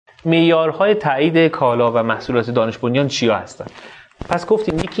معیارهای تایید کالا و محصولات دانش بنیان چیا هستن؟ پس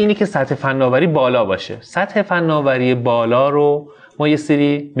گفتیم یکی اینه که سطح فناوری بالا باشه. سطح فناوری بالا رو ما یه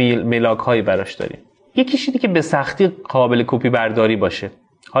سری ملاک‌هایی براش داریم. یکیش اینه که به سختی قابل کپی برداری باشه.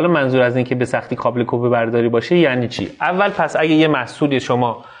 حالا منظور از این که به سختی قابل کپی برداری باشه یعنی چی؟ اول پس اگه یه محصولی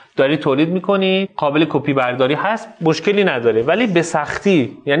شما داری تولید میکنی قابل کپی برداری هست، مشکلی نداره، ولی به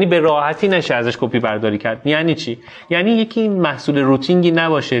سختی یعنی به راحتی نشه ازش کپی برداری کرد. یعنی چی؟ یعنی یکی محصول روتینگی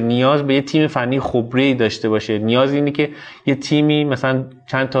نباشه، نیاز به یه تیم فنی خبره‌ای داشته باشه، نیاز اینه که یه تیمی مثلا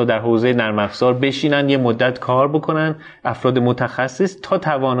چند تا در حوزه نرم افزار بشینن یه مدت کار بکنن، افراد متخصص تا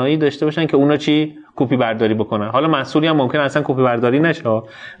توانایی داشته باشن که اونا چی کپی برداری بکنن. حالا محصولی هم ممکن اصلا کپی برداری نشه،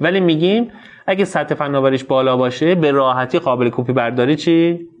 ولی میگیم اگه سطح فناوریش بالا باشه به راحتی قابل کپی برداری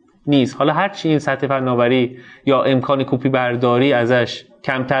چی نیست. حالا هر چی این سطح فناوری یا امکان کپی برداری ازش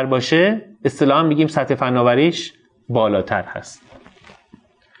کمتر باشه اصطلاحاً میگیم سطح فناوریش بالاتر هست.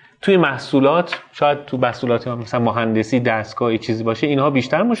 توی محصولات، شاید تو محصولات مثلا مهندسی دستگاهی چیزی باشه اینها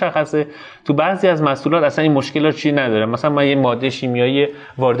بیشتر مشخصه. تو بعضی از محصولات اصلا این مشکلات چی نداره. مثلا من یه ماده شیمیایی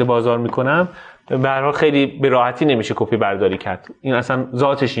وارد بازار میکنم، به هر حال خیلی به راحتی نمیشه کپی برداری کرد، این اصلا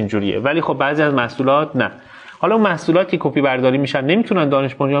ذاتش اینجوریه. ولی خب بعضی از محصولات نه. حالا محصولاتی کپی برداری میشن نمیتونن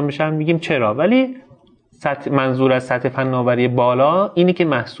دانش بنیان بشن، میگیم چرا؟ ولی منظور از سطح فناوری بالا اینه که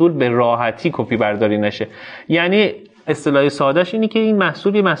محصول به راحتی کپی برداری نشه. یعنی اصطلاح سادهش اینه که این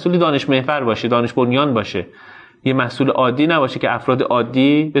محصول یه محصولی دانش محور باشه، دانش بنیان باشه، یه محصول عادی نباشه که افراد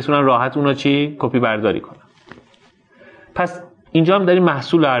عادی بتونن راحت اونا چی کپی برداری کنن. پس اینجا هم داریم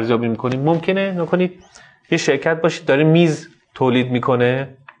محصول ارزیابی میکنیم. ممکنه نکنید یه شرکت باشه داره میز تولید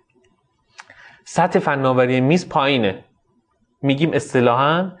میکنه، سطح فناوری میز پایینه، میگیم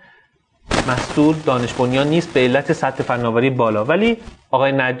اصطلاحاً محصول دانش بنیان نیست به علت سطح فناوری بالا، ولی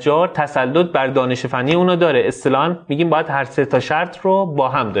آقای نجار تسلط بر دانش فنی اونو داره. اصطلاحاً میگیم باید هر سه تا شرط رو با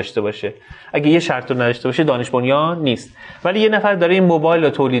هم داشته باشه. اگه یه شرط رو نداشته باشه دانش بنیان نیست. ولی یه نفر داره این موبایل رو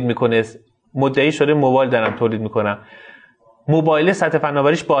تولید میکنه، مدعی شده موبایل دارم تولید میکنم، موبایل سطح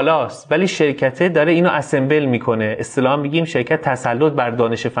فناوریش بالاست ولی شرکت داره اینو اسمبل میکنه، اصطلاحاً میگیم شرکت تسلط بر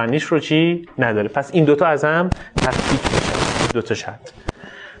دانش فنیش رو چی نداره. پس این دوتا از هم تفکیک میشن، دوتا شرط.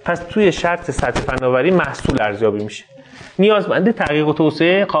 پس توی شرط سطح فناوری محصول ارزیابی میشه. نیازمند تحقیق و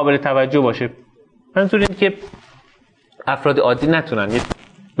توسعه قابل توجه باشه. منظور اینه که افراد عادی نتونن،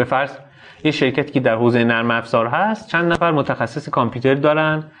 به فرض یه شرکتی که در حوزه نرم افزار هست چند نفر متخصص کامپیوتر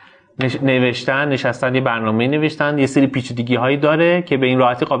دارن، نشستن یه برنامه نوشتن، یه سری پیچیدگی هایی داره که به این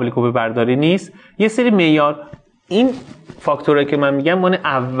راحتی قابل کپی برداری نیست، یه سری معیار. این فاکتورایی که من میگم مال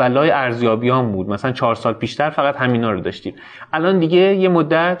اولای ارزیابیام بود، مثلا 4 سال پیشتر فقط همینا رو داشتیم. الان دیگه یه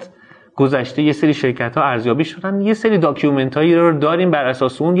مدت گذشته یه سری شرکت ها ارزیابی شدن، یه سری داکیومنت هایی رو داریم، بر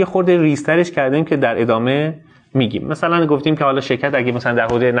اساس اون یه خورده ریسترش کردیم که در ادامه میگیم. مثلا گفتیم که حالا شرکت اگه مثلا در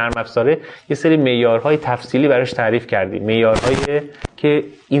حوزه نرم افزاره یه سری معیارهای تفصیلی براش تعریف کردیم، معیارهایی که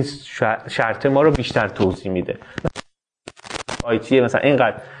این شرط ما رو بیشتر توضیح میده. آیتی مثلا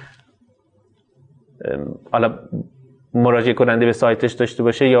اینقدر حالا مراجعه کننده به سایتش داشته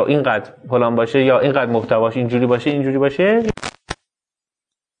باشه، یا اینقدر فلان باشه، یا اینقدر محتواش اینجوری باشه.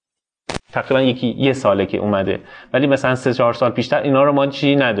 تقریبا یه ساله که اومده، ولی مثلا 3-4 سال پیشتر اینا رو ما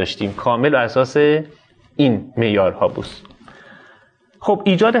چی نداشتیم، کامل بر اساس این معیارها بود. خب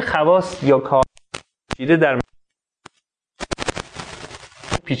ایجاد خواص یا کار پیچیده در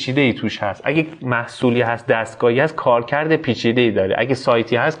پیچیده‌ای توش هست. اگه محصولی هست، دستگاهی هست، کارکرد پیچیده‌ای داره. اگه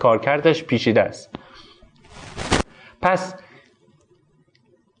سایتی هست، کارکردش پیچیده است. پس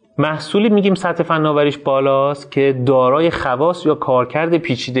محصولی میگیم سطح فناوریش بالاست که دارای خواص یا کارکرد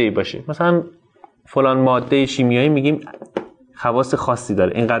پیچیده‌ای باشه. مثلا فلان ماده شیمیایی میگیم خواص خاصی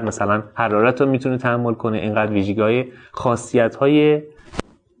داره، اینقدر مثلا حرارت رو میتونه تحمل کنه، اینقدر ویژگی‌های خاصیت‌های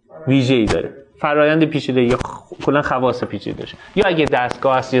ویژه‌ای داره، فرآیند پیچیده یا کلا خواص پیچیده داره. یا اگه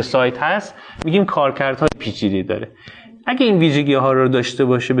دستگاه هست یا سایت هست میگیم کارکردهای پیچیده داره. اگه این ویژگی‌ها رو داشته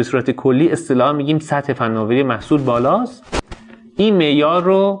باشه به صورت کلی اصطلاحاً میگیم سطح فناوری محصول بالاست. این معیار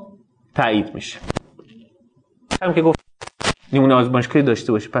رو تایید میشه. هم که گفت نمونه آزمایشگاهی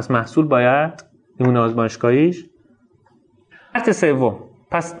داشته باشه، پس محصول باید نمونه آزمایشگاهیش. شرط سوم،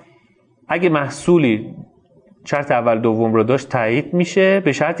 پس اگه محصولی شرط اول دوم رو داشت تایید میشه،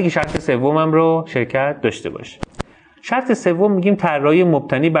 به شرطی که شرط سومم رو شرکت داشته باشه. شرط سوم میگیم طراحی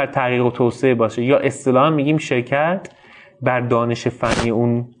مبتنی بر تحقیق و توسعه باشه، یا اصطلاحاً میگیم شرکت بر دانش فنی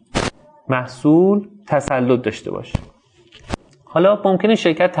اون محصول تسلط داشته باشه. حالا ممکنه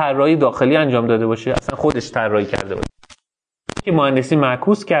شرکت طراحی داخلی انجام داده باشه، اصلا خودش طراحی کرده باشه، که مهندسی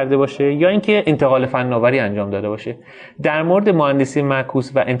معکوس کرده باشه، یا اینکه انتقال فناوری انجام داده باشه. در مورد مهندسی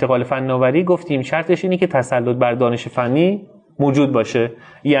معکوس و انتقال فناوری گفتیم شرطش اینه که تسلط بر دانش فنی موجود باشه.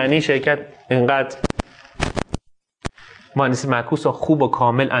 یعنی شرکت اینقدر مهندسی معکوس خوب و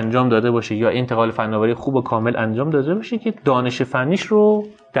کامل انجام داده باشه یا انتقال فناوری خوب و کامل انجام داده باشه که دانش فنیش رو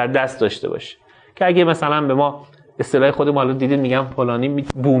در دست داشته باشه. که اگه مثلا به ما اصطلاح خودمون حالا دیدید میگم فلانی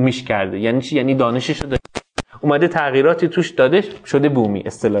بومیش کرده، یعنی چی؟ یعنی دانشش رو اومده تغییراتی توش داده شده بومی،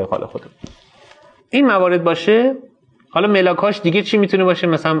 اصطلاح حال خودمون. این موارد باشه. حالا ملاکاش دیگه چی میتونه باشه؟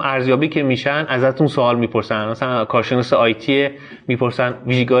 مثلا ارزیابی که میشن ازتون سوال میپرسن، مثلا کارشناس آیتی میپرسن،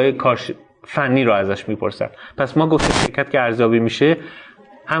 ویژگی‌های فنی رو ازش میپرسن. پس ما گفتیم شرکت که ارزیابی میشه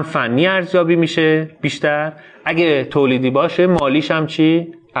هم فنی ارزیابی میشه بیشتر، اگه تولیدی باشه مالیش هم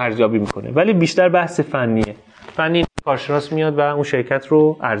چی ارزیابی میکنه، ولی بیشتر بحث فنیه. فنی کارشناس میاد و اون شرکت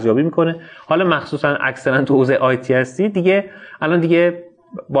رو ارزیابی میکنه. حالا مخصوصا اکثرا تو حوزه آیتی هستی دیگه، الان دیگه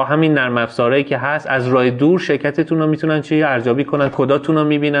با همین نرم افزارهایی که هست از راه دور شرکتتون رو میتونن چی ارزیابی کنن، کداتون رو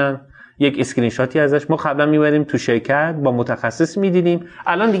میبینن، یک اسکرین شاتی ازش. ما قبلا میبریم تو شرکت با متخصص میدیدیم،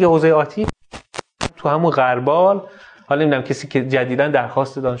 الان دیگه حوزه آیتی تو همون غربال، حالا نمیدونم کسی که جدیداً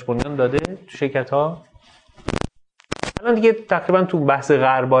درخواست دانش بنیان داده تو شرکت ها، الان دیگه تقریبا تو بحث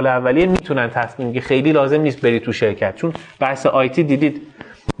غربال اولیه میتونن تصمیم بگیرن، خیلی لازم نیست بری تو شرکت. چون بحث آیتی دیدید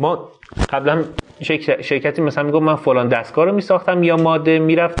ما قبلا شرکتی مثلا میگم من فلان دستگاه رو میساختم یا ماده،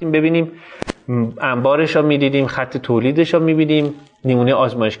 میرفتیم ببینیم انبارش رو میدیدیم، خط تولیدش رو میبینیم، نمونه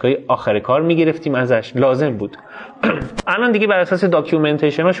آزمایشگاهی آخر کار میگرفتیم ازش، لازم بود. الان دیگه بر اساس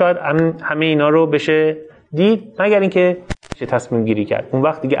داکیومنتیشن ها شاید همه اینا رو بشه دید، مگر اینکه چه تصمیم گیری کرد، اون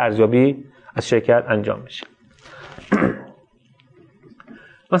وقت دیگه ارزیابی از شرکت انجام میشه.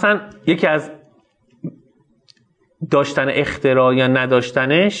 مثلا یکی از داشتن اختراع یا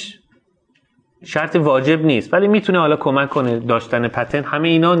نداشتنش شرط واجب نیست، ولی میتونه حالا کمک کنه. داشتن پتنت، همه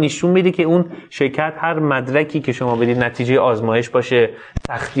اینا نشون میده که اون شرکت هر مدرکی که شما بدید، نتیجه آزمایش باشه،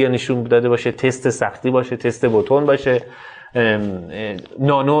 سختی نشون داده باشه، تست سختی باشه، تست بوتون باشه،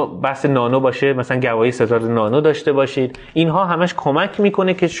 نانو، بحث نانو باشه، مثلا گواهی ستاد نانو داشته باشید، اینها همش کمک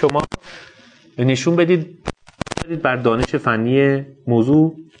میکنه که شما نشون بدید بر دانش فنی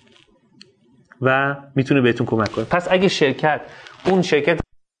موضوع و میتونه بهتون کمک کنه. پس اگه اون شرکت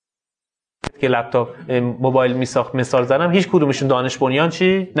که لپتاپ موبایل میساخت، مثال زدم، هیچ کدومشون دانش بنیان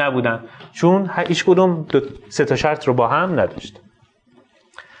چی نبودن، چون هیچ کدوم سه تا شرط رو با هم نداشت.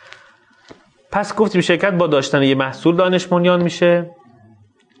 پس گفتیم شرکت با داشتن یه محصول دانش بنیان میشه.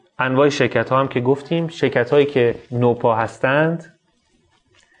 انواع شرکت ها هم که گفتیم، شرکت هایی که نوپا هستند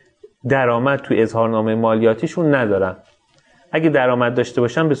درآمد توی اظهارنامه مالیاتیشون ندارن. اگه درآمد داشته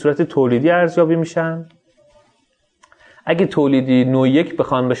باشن به صورت تولیدی ارزیابی میشن. اگه تولیدی نوع یک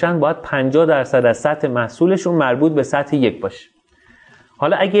بخوان بشن باید 50% از سطح محصولشون مربوط به سطح یک باشه.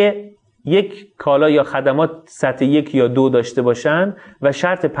 حالا اگه یک کالا یا خدمات سطح 1 یا 2 داشته باشن و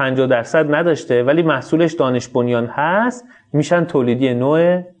شرط 50% نداشته ولی محصولش دانش بنیان هست، میشن تولیدی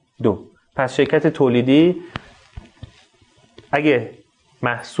نوع 2. پس شرکت تولیدی اگه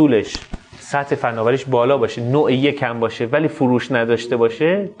محصولش سطح فناوریش بالا باشه، نوع 1 هم باشه ولی فروش نداشته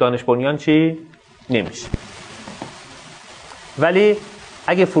باشه، دانش بنیان چی نمیشه. ولی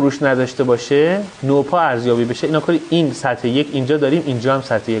اگه فروش نداشته باشه، نوپا ارزیابی بشه، اینا کاری این سطح 1 اینجا داریم، اینجا هم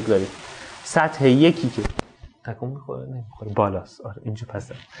سطح 1 داریم. سطح 1 که تکون میخوره نمیخوره بالاست، آره اینجا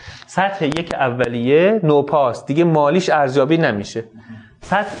پس سطح 1 اولیه نوپاست، دیگه مالیش ارزیابی نمیشه.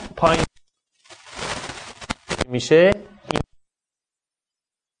 سطح پایین میشه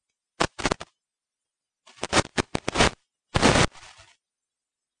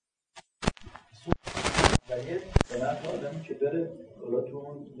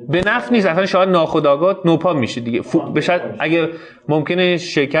به نفع نیست، اصلا شاید ناخودآگاه نوپا میشه دیگه. اگه ممکنه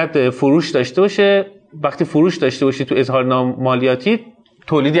شرکت فروش داشته باشه، وقتی فروش داشته باشید تو اظهارنامه مالیاتی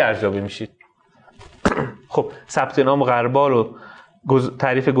تولیدی ارزیابی میشید. خب ثبت نام غربال و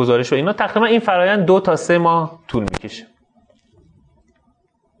تعریف گزارش و اینا، تقریبا این فرآیند 2 تا 3 ماه طول میکشه.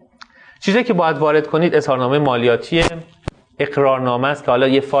 چیزی که باید وارد کنید اظهارنامه مالیاتی، اقرارنامه است که حالا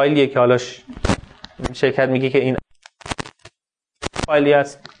یه فایلیه که حالا شرکت میگه که این فایلی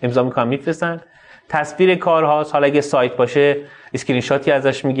است، امضا میکنن میفرستن. تصویر کارهاست، حالا اگه سایت باشه اسکرین شاتی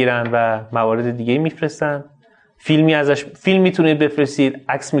ازش میگیرن و موارد دیگه میفرستن. فیلمی ازش، فیلم میتونید بفرستید،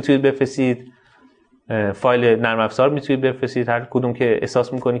 عکس میتونید بفرستید، فایل نرم افزار میتونید بفرستید، هر کدوم که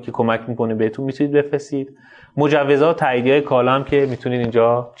احساس میکنید که کمک میکنه بهتون میتونید بفرستید. مجوزات، تاییدیه‌های کالا هم که میتونید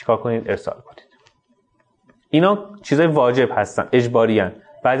اینجا چیکار کنید، ارسال کنید. اینا چیزای واجب هستن، اجباری ان.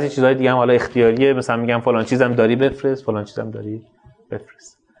 بعضی چیزهای دیگه هم حالا اختیاریه، مثلا میگم فلان چیزم داری بفرست، فلان چیزم داری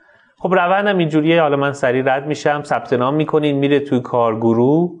بفرست. خب روندم اینجوریه. حالا من سریع رد میشم، ثبت نام میکنین، میره توی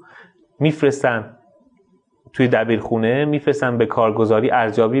کارگروه، میفرستن توی دبیرخونه، میفرستن به کارگزاری،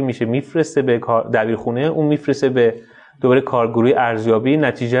 ارزیابی میشه، میفرسته به دبیرخونه، اون میفرسته به دوباره کارگروه ارزیابی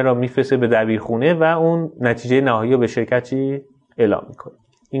نتیجه را میفرسته به دبیرخونه و اون نتیجه نهایی رو به شرکت اعلام میکنه.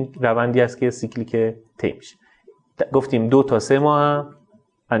 این روندی است که سیکلیک طی میشه. گفتیم 2 تا 3 ماه هم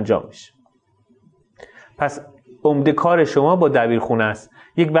انجام میشه. پس عمده کار شما با دبیرخونه است.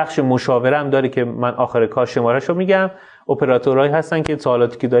 یک بخش مشاوره هم داره که من آخر کار شماره‌شو میگم. اپراتورایی هستن که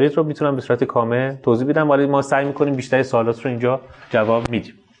سوالاتی که دارید رو میتونن به صورت کامل توضیح بدن، ولی ما سعی میکنیم بیشتر سوالات رو اینجا جواب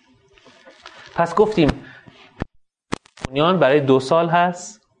میدیم. پس گفتیم بنیان برای 2 سال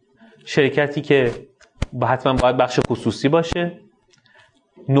هست، شرکتی که حتما باید بخش خصوصی باشه،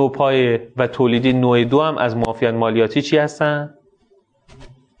 نوپای و تولیدی نوع 2 هم از معافیت مالیاتی چی هستن؟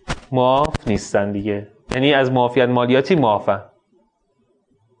 معاف نیستن دیگه، یعنی از معافیت مالیاتی معافن،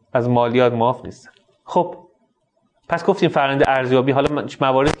 از مالیات معاف نیستن. خب پس گفتیم فرآیند ارزیابی، حالا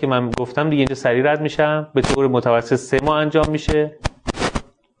مواردی که من گفتم دیگه اینجا سریع رد میشم، به طور متوسط 3 ماه انجام میشه.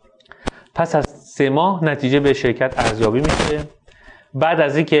 پس از 3 ماه نتیجه به شرکت ارزیابی میشه. بعد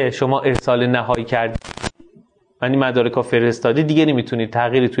از اینکه شما ارسال نهایی کردید، یعنی مدارک ها فرستادید، دیگه نمیتونید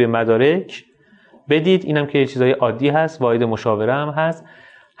تغییری توی مدارک بدید. اینم که چیزای عادی هست، واحد مشاوره هم هست.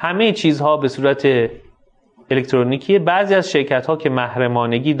 همه چیزها به صورت الکترونیکیه. بعضی از شرکت ها که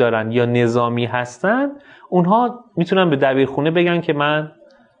محرمانگی دارن یا نظامی هستن، اونها میتونن به دبیرخونه بگن که من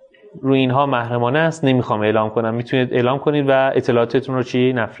روی اینها محرمانه است، نمیخوام اعلام کنم. میتونید اعلام کنید و اطلاعاتتون رو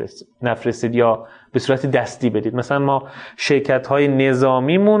نفرستید یا به صورت دستی بدید. مثلا ما شرکت های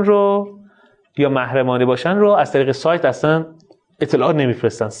نظامیمون رو یا محرمانه باشن رو از طریق سایت اصلا اطلاعات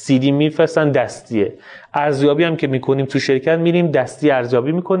نمیفرستن، CD میفرستن دستیه. ارزیابی هم که میکنیم تو شرکت میریم دستی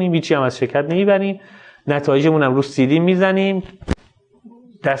ارزیابی میکنیم، هیچی هم از شرکت نمیبریم، نتایجمون هم رو CD میزنیم،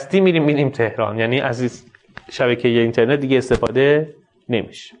 دستی میریم تهران. یعنی از شبکه اینترنت دیگه استفاده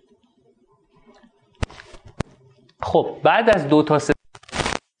نمیشه. خب بعد از 2 تا 3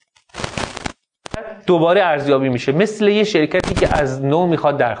 دوباره ارزیابی میشه، مثل یه شرکتی که از نو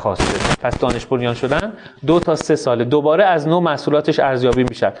میخواد درخواست بده. پس دانش بنیان شدن 2 تا 3 ساله دوباره از نو محصولاتش ارزیابی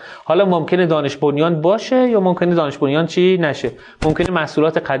میشن. حالا ممکنه دانش بنیان باشه یا ممکنه دانش بنیان چی نشه، ممکنه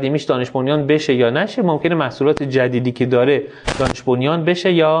محصولات قدیمیش دانش بنیان بشه یا نشه، ممکنه محصولات جدیدی که داره دانش بنیان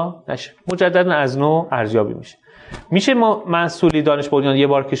بشه یا نشه. مجددا از نو ارزیابی میشه ما محصولی دانش بنیان یه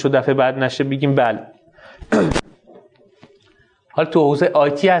بار که شد دفعه بعد نشه بگیم بله. حالا تو حوزه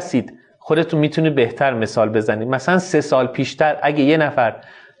آیتی هستید، خودتون میتونید بهتر مثال بزنید. مثلا 3 سال پیشتر اگه یه نفر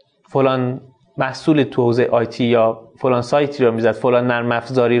فلان محصول تو حوزه آیتی یا فلان سایتی را میزد، فلان نرم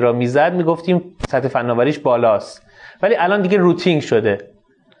افزاری را میزد، میگفتیم سطح فناوریش بالاست. ولی الان دیگه روتین شده.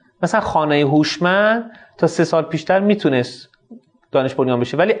 مثلا خانه هوشمند تا 3 سال پیشتر میتونست دانش بنیان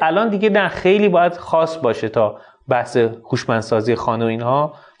بشه، ولی الان دیگه نه، خیلی باید خاص باشه تا بحث هوشمندسازی خانه و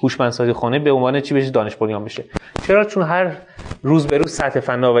اینها، هوشمندسازی خانه به عنوان چی بشه دانش بنیان بشه. چرا؟ چون هر روز به روز سطح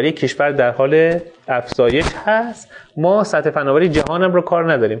فناوری کشور در حال افزایش هست. ما سطح فناوری جهانم رو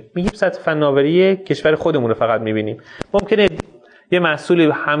کار نداریم، میگیم سطح فناوری کشور خودمون رو فقط میبینیم. ممکنه یه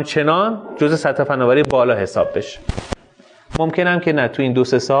محصول همچنان جزء سطح فناوری بالا حساب بشه، ممکنه هم که نه. تو این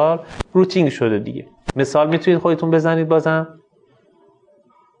 2-3 سال روتین شده دیگه. مثال میتونید خودتون بزنید بازم.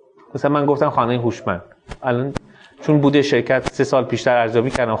 مثلا من گفتم خانه هوشمند، الان چون بوده شرکت 3 سال پیشتر ارزیابی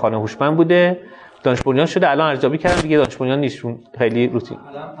کردم خانه هوشمند بوده، دانش بنیان شده، الان ارزیابی کردم دیگه دانش بنیان نیست، چون خیلی روتین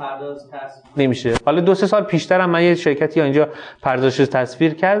الان پرداز تصویر نمیشه. حالا 2-3 سال پیشتر هم من یه شرکتی اینجا پردازش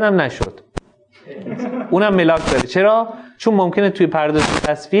تصویر کردم نشد، اونم ملاک داره. چرا؟ چون ممکنه توی پردازش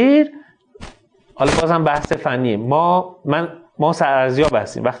تصویر، حالا بازم بحث فنیه، ما سرارزیاب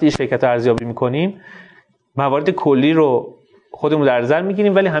هستیم. وقتی یه شرکت رو ارزیابی میکنیم موارد کلی رو خودمون در نظر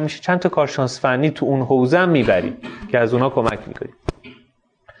میگیریم، ولی همیشه چند تا کارشناس فنی تو اون حوزه هم میبریم که از اونها کمک میکنیم.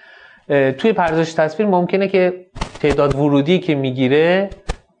 توی پردازش تصویر ممکنه که تعداد ورودی که میگیره،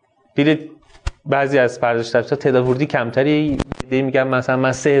 دیدید بعضی از پردازش تصویر تعداد ورودی کمتری میگم، مثلا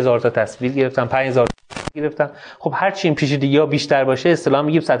من 3000 تا تصویر گرفتم، 5000 گرفتم. خب هر چی این پیچیدگی‌ها بیشتر باشه اصطلاحاً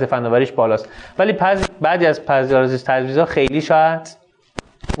میگیم سطح فناوریش بالاست. ولی بعضی از پردازش تصویرها خیلی شاید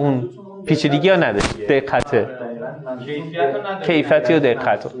اون پیچیدگی‌ها نداره، دقت کیفیتی و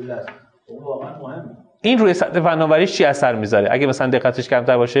دقت. این روی سطح فناوریش چی اثر میذاره؟ اگه مثلا دقتش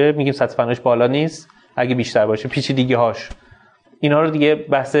کمتر باشه میگیم سطح فناوریش بالا نیست، اگه بیشتر باشه پیچیدگی‌هاش، اینا رو دیگه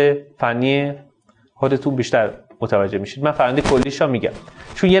بحث فنی خودتون بیشتر متوجه میشید. من فرآیند کلیشو میگم،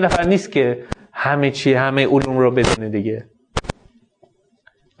 چون یه نفر نیست که همه علوم رو بدونه دیگه.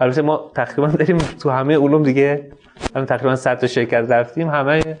 البته ما تقریبا داریم تو همه علوم دیگه، الان تقریبا 100 تا شرکت رفتیم،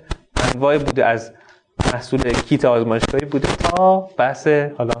 همه انواع بوده، از محصول کیت آزمایشگاهی بوده تا بحث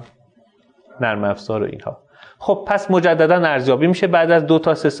حالا نرم افزار و اینها. خب پس مجددا ارزیابی میشه بعد از 2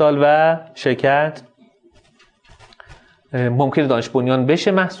 تا 3 سال و شرکت ممکنه دانش بنیان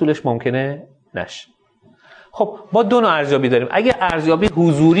بشه محصولش، ممکنه نشه. خب ما دو نوع ارزیابی داریم. اگه ارزیابی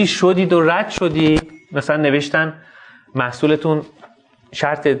حضوری شدید و رد شدید، مثلا نوشتن محصولتون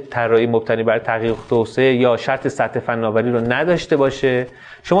شرط طراحی مبتنی بر تحقیق و توسعه یا شرط سطح فناوری رو نداشته باشه،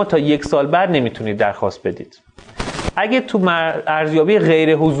 شما تا 1 سال بعد نمیتونید درخواست بدید. اگه تو ارزیابی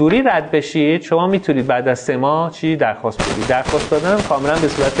غیر حضوری رد بشید، شما میتونید بعد از 3 ماه درخواست بدید. درخواست دادن کاملا به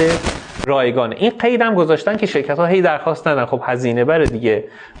صورت رایگانه. این قید هم گذاشتن که شرکت ها هی درخواست ندن، خب هزینه بره دیگه.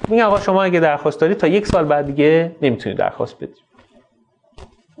 میگن آقا شما اگه درخواست دارید تا 1 سال بعد دیگه نمیتونید درخواست بدید.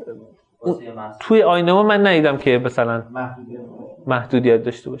 توی آینه من ندیدم که مثلا محدودیت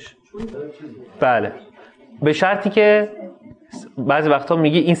داشته باشه. بله، به شرطی که بعضی وقتا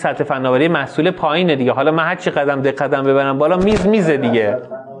میگی این سطح فناوری محصول پایینه دیگه، حالا من هر چی قدم ببرم بالا میزه دیگه.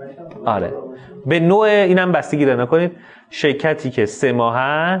 آره، به نوع اینم بستگی داره. نکنید شرکتی که 3 ماه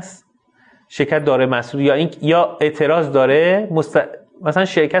هست، شرکت داره مسئول یا اعتراض داره، مثلا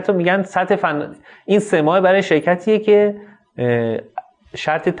شرکت رو میگن سطح این 3 ماه برای شرکتیه که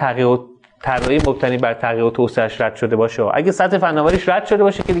شرط طراحی مبتنی بر تحقیق و توسعه‌اش رد شده باشه. اگه سطح فناوریش رد شده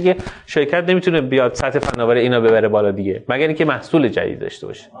باشه که دیگه شرکت نمیتونه بیاد سطح فناوری اینا ببره بالا دیگه، مگر اینکه محصول جدید داشته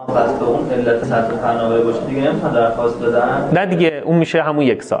باشه. پس به اون علت سطح فناوری باشه دیگه نمیتونن درخواست بدن. نه دیگه، اون میشه همون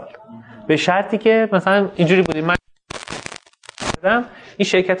 1 سال. به شرطی که مثلا اینجوری بودیم، من این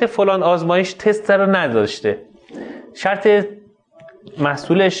شرکت فلان آزمایش تست رو نداشته، شرط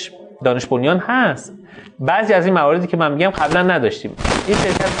محصولش دانش بنیان هست. بعضی از این مواردی که من میگم قبلا نداشتیم. این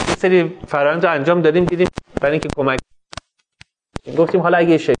شرکت یه سری فرآیند رو انجام دادیم، دیدیم برای اینکه کمک گفتیم حالا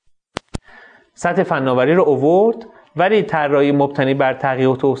اگه شرکت سطح فناوری رو آورد ولی طراحی مبتنی بر تحقیق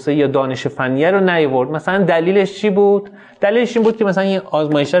و توسعه یا دانش فنی رو نیاورد، مثلا دلیلش چی بود؟ دلیلش این بود که مثلا این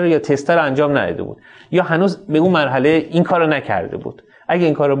آزمایش رو یا تست رو انجام نداده بود یا هنوز به اون مرحله این کارو نکرده بود. اگه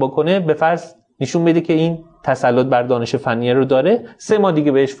این کارو بکنه، به فرض نشون بده که این تسلط بر دانش فنی رو داره، 3 ماه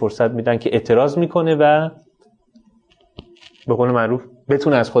دیگه بهش فرصت میدن که اعتراض میکنه و به قول معروف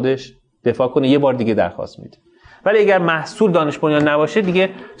بتونه از خودش دفاع کنه، یه بار دیگه درخواست میده. ولی اگر محصول دانش بنیان نباشه دیگه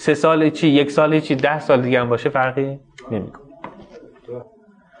 3 سال چی، 1 سال چی، 10 سال دیگه هم باشه فرقی نمیکنه.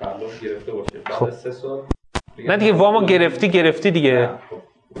 گرفته باشه بعد از 3 سال نه دیگه، وامو گرفتی دیگه.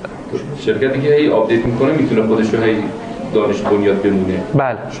 شرکتی که هی آپدیت میکنه میتونه خودش رو هی دانش بنیاد بمونه.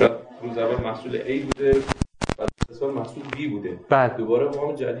 بله، شاید روز اول محصول A بوده، بعد 3 سال محصول B بوده، بله، دوباره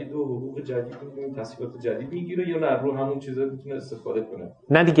وام جدید و حقوق جدید و تصفیات جدید میگیره یا نه رو همون چیزا میتونه استفاده کنه.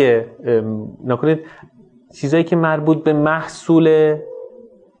 نه دیگه، نکنید چیزایی که مربوط به محصول،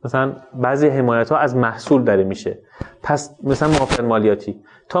 مثلا بعضی حمایت‌ها از محصول داره میشه. پس مثلا معافیت مالیاتی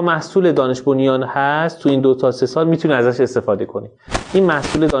تا محصول دانش بنیان هست، تو این 2 تا 3 سال میتونه ازش استفاده کنی. این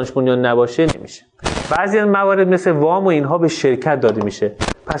محصول دانش بنیان نباشه نمیشه. بعضی از موارد مثل وام و اینها به شرکت داده میشه.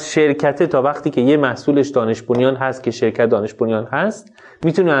 پس شرکت تا وقتی که یه محصولش دانش بنیان هست که شرکت دانش بنیان هست،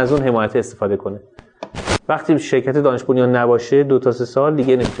 میتونه از اون حمایت استفاده کنه. وقتی شرکت دانش بنیان نباشه 2 تا 3 سال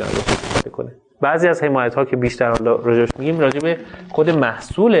دیگه نمیتونه ازش استفاده کنه. بعضی از حمایت‌ها که بیشتر راجعش میگیم راجع به خود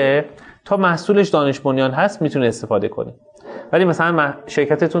محصوله، تا محصولش دانش بنیان هست میتونه استفاده کنه. ولی مثلا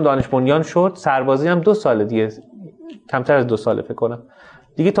شرکتتون دانش بنیان شد، سربازی هم 2 سال دیگه، کمتر از 2 سال فکر کنم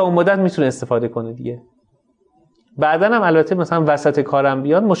دیگه، تا اون مدت میتونه استفاده کنه دیگه. بعداً هم البته مثلا وسط کارم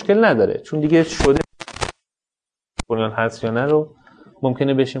بیاد مشکل نداره، چون دیگه شده بنیان هست یا نه رو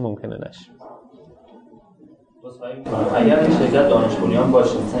ممکنه بشه ممکنه نشه. اگر این شرکت دانش بنیان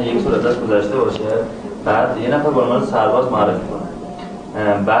باشه، مثلا 1 سال ازش گذشته باشه، بعد یه نفر به عنوان سرباز معرفی کنه،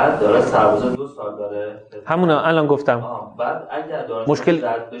 بعد داره سرباز 2 سال داره، همون الان گفتم. بعد اگر دانش مشکل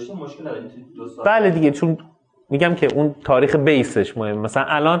رد بشه مشکل نداره 2 سال. بله دیگه، چون میگم که اون تاریخ بیسش مهمه. مثلا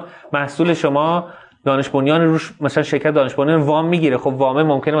الان محصول شما دانش بنیان روش، مثلا شرکت دانش بنیان وام میگیره، خب وام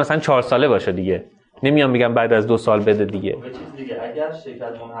ممکنه مثلا 4 ساله باشه دیگه، نمیام میگم بعد از 2 سال بده دیگه. به چیز دیگه اگر شرکت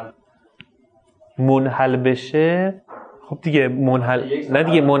منحل بشه، خب دیگه نه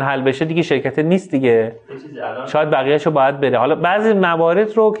دیگه منحل بشه دیگه شرکت نیست دیگه، شاید بقیه‌شو باید بده. حالا بعضی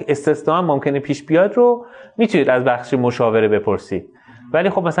موارد رو که استثنا ممکنه پیش بیاد رو میتونید از بخش مشاوره بپرسید، ولی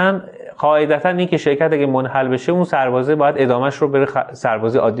خب مثلا قاعدتا این که شرکت اگه منحل بشه اون سربازه باید ادامهش رو بره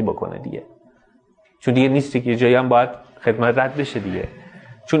سربازی عادی بکنه دیگه، چون دیگه نیست که جایی هم باید خدمت رد بشه دیگه،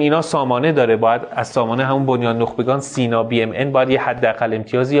 چون اینا سامانه داره، باید از سامانه همون بنیان نخبگان سینا بی ام ان باید یه حداقل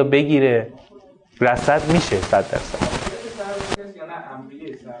امتیازی یا بگیره، رصد میشه 100%.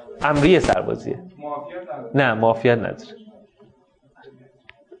 امریه سربازیه. نه معافیت نداره.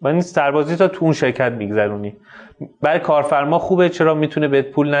 من این سربازی تا تو اون شرکت میگذرونی. برای کارفرما خوبه، چرا میتونه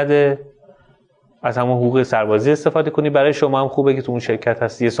بهت پول نده، از همون حقوق سربازی استفاده کنی. برای شما هم خوبه که تو اون شرکت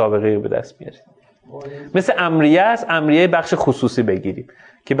هستی، یه سابقه رو به دست بیاری. مثل امریه است، امریه بخش خصوصی بگیریم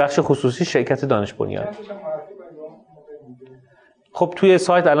که بخش خصوصی شرکت دانش بنیان. خب توی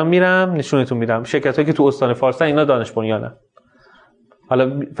سایت الان میرم نشونتون میدم شرکتایی که تو استان فارسن اینا دانش بنیانن.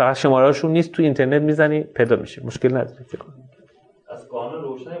 حالا فقط شماره‌هاشون نیست، تو اینترنت میزنی پیدا میشه، مشکل نداره. فکر کنم از قانون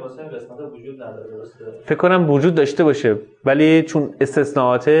روشنی واسه این قسمت وجود نداره، درسته؟ فکر کنم وجود داشته باشه ولی چون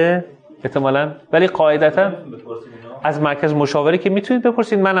استثناءاته احتمالاً، ولی قاعدتاً از مرکز مشاوره که میتونید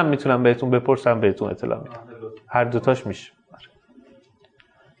بپرسید، منم میتونم بهتون بپرسم بهتون اطلاع میدم. هر دوتاش میشه.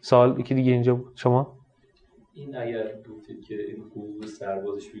 سوال یکی دیگه اینجا بود. شما این اگر گفتید که این حقوق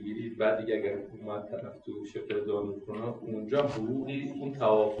سربازش بگیرید بعد دیگه اگر اومد طرف تو شرکت دانش کنه اونجا حقوقی اون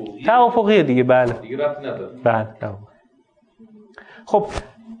توافقیه دیگه. بله دیگه ربطی نداره. بله. خب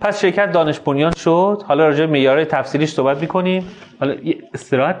پس شرکت دانش بنیان شد. حالا راجع به معیارهای تفصیلیش صحبت می‌کنیم. حالا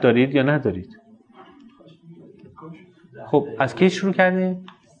استراحت دارید یا ندارید؟ خب از کی شروع کردیم؟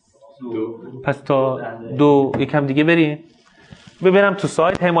 پس تا 2 یکم دیگه بریم. برم تو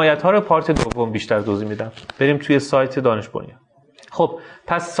سایت حمایت‌ها رو پارت دوم بیشتر توضیح میدم. بریم توی سایت دانش بنیان. خب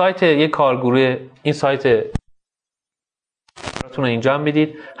پس سایت یک کارگروه، این سایت براتون اینجا هم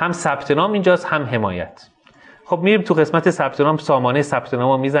میدید، هم ثبت نام اینجاست هم حمایت. خب میریم تو قسمت ثبت نام، سامانه ثبت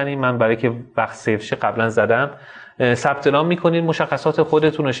نامو میزنیم. من برای که وقت سیو شه قبلا زدم. ثبت نام میکنید، مشخصات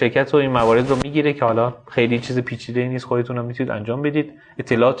خودتون و شرکت و این موارد رو میگیره که حالا خیلی چیز پیچیده نیست، خودتون هم میتونید انجام بدید.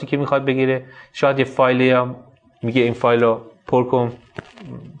 اطلاعاتی که میخواد بگیره، شاید یه فایلی هم میگه این فایل رو پر کن.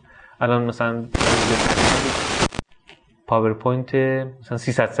 الان مثلا پاورپوینت مثلا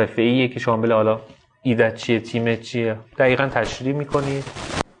 300 صفحه‌ایه که شامل حالا ایده چیه، تیم چیه، دقیقاً تشریح میکنید.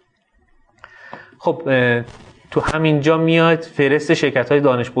 خب تو همینجا میاد فهرست شرکت‌های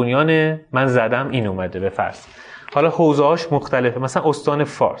دانش بنیانه. من زدم این اومده به فرض. حالا حوزه‌هاش مختلفه. مثلا استان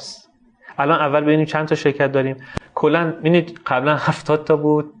فارس. الان اول ببینیم چند تا شرکت داریم. کلاً ببینید قبلا 70 تا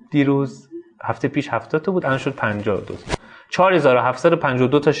بود، دیروز هفته پیش 70 تا بود، الان شد 52.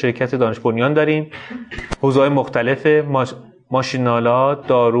 4752 تا شرکت دانش بنیان داریم. حوزه‌های مختلف، ماشین‌آلات،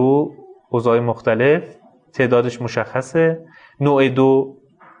 دارو، حوزه‌های مختلف. تعدادش مشخصه. نوع 2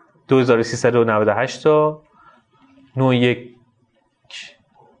 2398 تا، نوع 1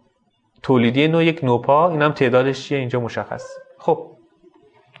 تولیدی، نوع 1 نوپا، اینم تعدادش چیه اینجا مشخص. خب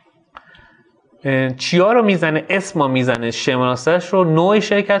چیا رو میزنه؟ اسم میزنه، شناسش رو، نوع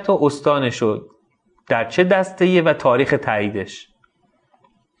شرکت و استانش رو، در چه دسته‌ایه و تاریخ تاییدش.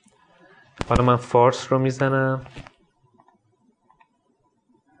 حالا من فارس رو میزنم.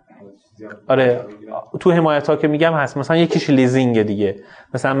 آره تو حمایت ها که میگم هست. مثلا یکیش لیزینگ دیگه.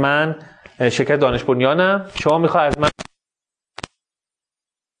 مثلا من شرکت دانش بنیانم، شما میخوای از من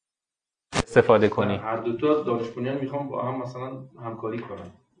استفاده کنی. هر دو تا دانش بنیان میخوام با هم مثلا همکاری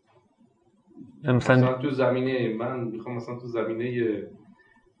کنم. مثلا تو زمینه من میخوام مثلا تو زمینه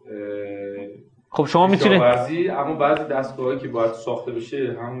خب شما میتونید، اما بعضی دستگاهایی که باید ساخته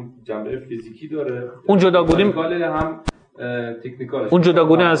بشه هم جنبه فیزیکی داره، اون جداگونه هم تکنیکالش، اون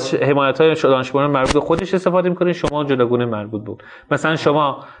جداگونه از حمایت‌های دانش بنیان مربوط به خودش استفاده می‌کنه، شما جداگونه مربوط بود. مثلا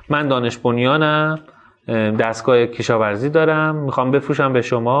شما، من دانش بنیانم، دستگاه کشاورزی دارم، میخوام بفروشم به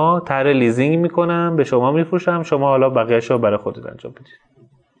شما، طرح لیزینگ میکنم به شما میفروشم، شما حالا بقیه‌شو برای خودت انجام بدید.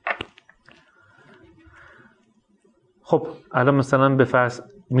 خب الان مثلا به فرض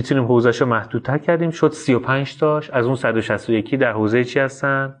میتونیم حوزه‌شو محدودتر کردیم، شد 35 تاش. از اون 161 در حوزه چی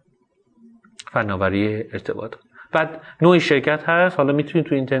هستن؟ فناوری ارتباطات. بعد نوع شرکت هست. حالا میتونید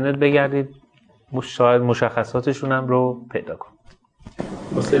تو اینترنت بگردید، شاید مشخصاتشون هم رو پیدا کنید.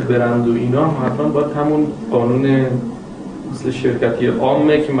 واسه برند و اینا هم حتما باید همون قانون مثل شرکتی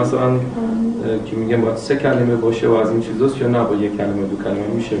عامه که مثلا که میگن باید 3 کلمه باشه و از این چیزاست، یا نه با 1 کلمه 2 کلمه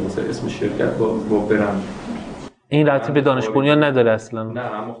میشه مثلا اسم شرکت با برند. این ربطی به دانش بنیان نداره اصلا. نه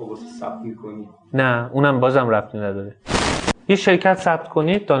اما خب واسه ثبت می‌کنی. نه اونم بازم ربطی نداره. یه شرکت ثبت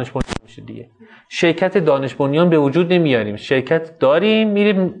کنید دانش بنیان میشه دیگه. شرکت دانش بنیان به وجود نمیاریم. شرکت داریم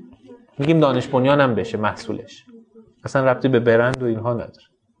میریم میگیم دانش بنیان هم بشه محصولش. اصلا ربطی به برند و اینها نداره.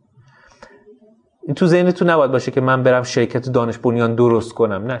 این تو ذهنتون نباید باشه که من برم شرکت دانش بنیان درست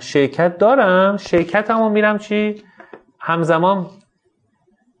کنم. نه، شرکت دارم، شرکتمو میرم چی؟ همزمان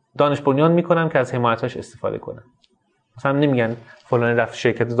دانش بنیان میکنم که از حمایتاش استفاده کنم. مثلا نمیگن فلان رفت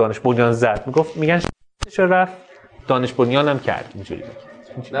شرکت دانش بنیان زد، میگن شرکتش رفت دانش بنیان هم کرد. اینجوری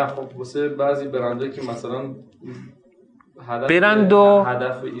نه خب واسه بعضی برندایی که مثلا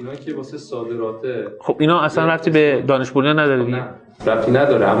هدف اینا که واسه صادراته، خب اینا اصلا ربطی به دانش بنیان نداره دیگه. ربطی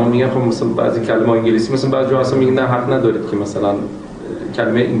نداره، اما میگن خب مثلا بعضی کلمه انگلیسی، مثلا بعضی جا اصلا میگن نه حق ندارید که مثلا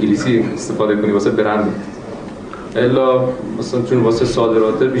کلمه انگلیسی استفاده کنی واسه برند، الا مثلا چون واسه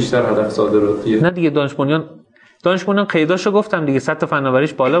صادراته بیشتر هدف صادراتیه. نه دیگه دانش بنیان قیداشو گفتم دیگه، سطح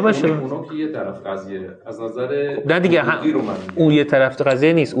فناوریش بالا باشه. اونا که یه طرف قضیه از نظر نه دیگه اون یه طرف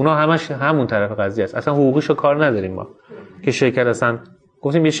قضیه نیست، اونا همش همون طرف قضیه است. اصلا حقوقیشو کار نداریم ما. که شرکت اصلا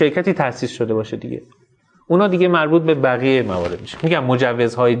گفتیم یه شرکتی تأسیس شده باشه دیگه، اونا دیگه مربوط به بقیه موارد میشه. میگم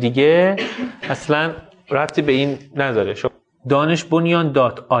مجوزهای دیگه اصلا ربطی به این نداره. دانش بنیان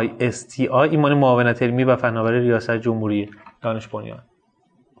 .ist این مال معاونت علمی و فناوری ریاست جمهوری. دانش بنیان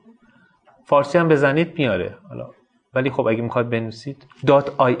فارسی هم بزنید میاره حالا، ولی خب اگه میخواد بنویسید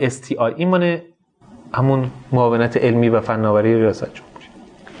 .ist این مال همون معاونت علمی و فناوری ریاست جمهوری.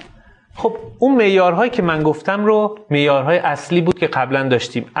 خب اون معیارهایی که من گفتم رو معیارهای اصلی بود که قبلا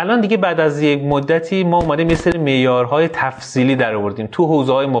داشتیم. الان دیگه بعد از یک مدتی ما اومدیم یه سری معیارهای تفصیلی در آوردیم تو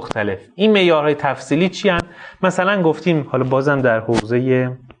حوزه‌های مختلف. این معیارهای تفصیلی چی هستن؟ مثلا گفتیم حالا بازم در حوزه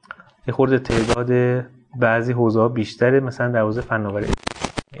یه خورده تعداد بعضی حوزه‌ها بیشتره، مثلا در حوزه فناوری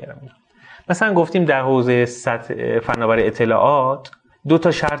مثلا گفتیم در حوزه فناوری اطلاعات 2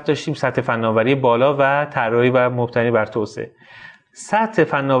 تا شرط داشتیم، سطح فناوری بالا و طراحی و مبتنی بر توسعه. سطح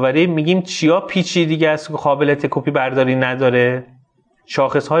فناوری میگیم چیا پیچیدگی است، قابلیت کپی برداری نداره،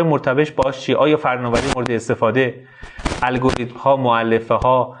 شاخص‌های مرتبط باش چی، آیا فناوری مورد استفاده، الگوریتم‌ها،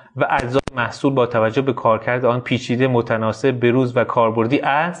 مؤلفه‌ها و اجزای محصول با توجه به کارکرد آن پیچیده، متناسب، بروز و کاربردی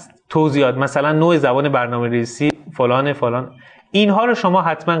است. توضیحات مثلا نوع زبان برنامه‌نویسی فلان فلان. اینها رو شما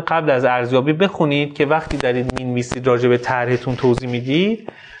حتما قبل از ارزیابی بخونید که وقتی دارید می‌نویسید راجع به طرحتون توضیح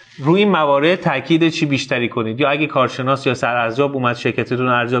میدید روی این موارد تاکید چی بیشتری کنید، یا اگه کارشناس یا سرارزیاب اومد شرکتتون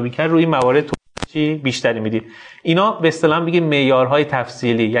رو ارزیابی کرد روی این موارد چی بیشتری میدید. اینا به اصطلاح میگیم معیارهای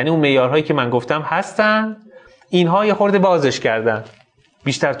تفصیلی، یعنی اون معیارهایی که من گفتم هستن، اینها یه خورده بازش کردن،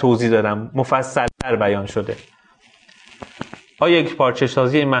 بیشتر توضیح دادم، مفصل‌تر بیان شده. آیا یک پارچه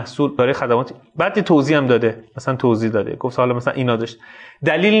سازی محصول داره خدمات، بعد توضیح هم داده، مثلا توضیح داده گفت حالا مثلا اینا داشت.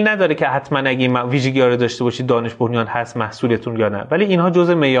 دلیلی نداره که حتما اگه این ویژگی‌ها رو داشته باشید دانش بنیان هست محصولتون یا نه، ولی اینها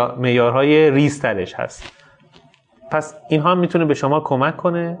جزء معیارهای ریزترش هست. پس اینها هم میتونه به شما کمک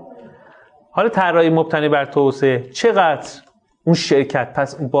کنه. حالا طراحی مبتنی بر توسعه چقدر اون شرکت،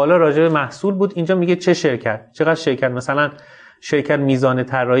 پس بالا راجع به محصول بود، اینجا میگه چه شرکت، چقدر شرکت، مثلا شرکت میزان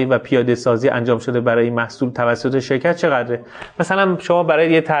طراحی و پیاده سازی انجام شده برای محصول توسط شرکت چقدره. مثلا شما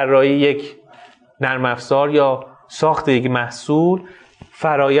برای یه طراحی یک نرم افزار یا ساخت یک محصول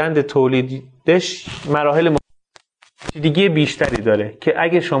فرایند تولیدش مراحل دیگه بیشتری داره که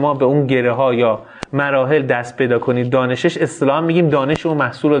اگه شما به اون گره ها یا مراحل دست پیدا کنید دانشش، اصطلاحاً میگیم دانش اون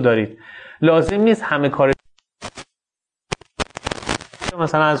محصول رو دارید. لازم نیست همه کار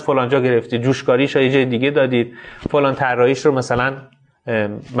مثلا از فلان جا گرفتید، جوشکاریش رو یه جای دیگه دادید، فلان طراحیش رو مثلا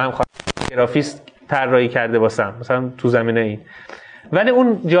من خواهم گرافیست طراحی کرده واسم مثلا تو زمینه این، ولی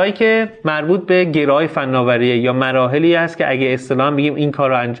اون جایی که مربوط به گره‌های فناوریه یا مراحلی است که اگه اصطلاحاً میگیم این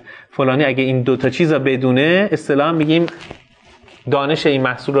کارو فلانی اگه این 2 تا چیزا بدونه اصطلاحاً میگیم دانش این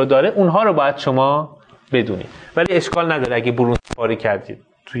محصول رو داره، اونها رو باید شما بدونید. ولی اشکال نداره اگه برون سپاری کردید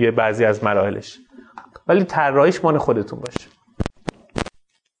توی بعضی از مراحلش، ولی طراحیش مال خودتون باشه.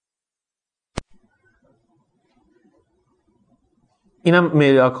 اینم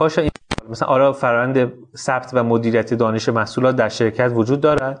ملاکاش. مثلا آرا فرآیند ثبت و مدیریت دانش محصولات در شرکت وجود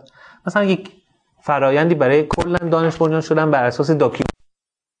دارد. مثلا یک فرآیندی برای کلا دانش بنیان شدن بر اساس داکیومنت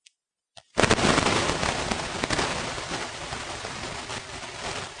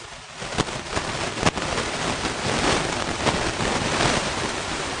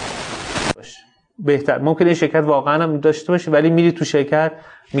بهتر. ممکنه این شرکت واقعا هم داشته باشه ولی میری تو شرکت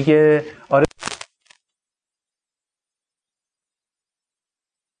میگه آره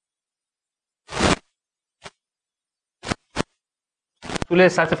طول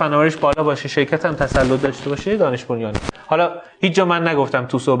سطح فناوریش بالا باشه، شرکت هم تسلط داشته باشه، دانش بنیانی. حالا هیچ جا من نگفتم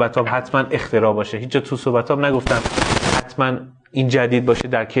تو صحبتام حتما اختراع باشه، هیچ جا تو صحبتام نگفتم حتما این جدید باشه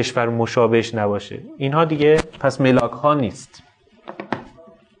در کشور مشابهش نباشه. اینها دیگه پس ملاک ها نیست.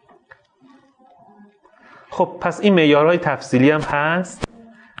 خب پس این معیارهای تفصیلی هم هست.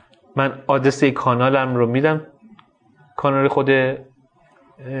 من آدرس کانالم رو میدم، کانال خود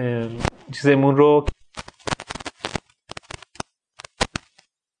چیزمون رو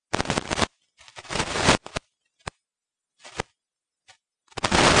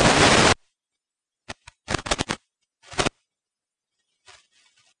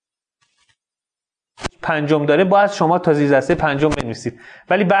 5 داره، باید شما تا زیر دسته 5 بنویسید.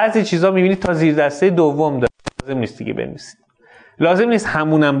 ولی بعضی چیزا میبینید تا زیر دسته 2 داره، لازم نیست دیگه بنویسید. لازم نیست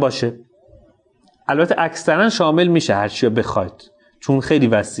همونم باشه. البته اکثرا شامل میشه هر چی بخواید، چون خیلی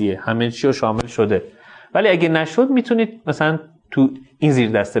وسیعه، همه چی رو شامل شده. ولی اگه نشد میتونید مثلا تو این زیر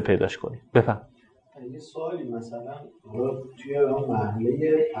دسته پیداش کنید. بفهم. یه سوالی مثلا توی اون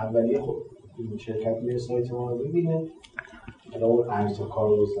مرحله اولیه خب شرکت میره سایت ما رو ببینه، حالا اون ارزش کار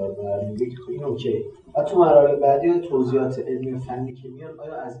رو بذاره میگه که این اوکی. و تو مراحل بعدی توضیحات علمی و فنی که میاد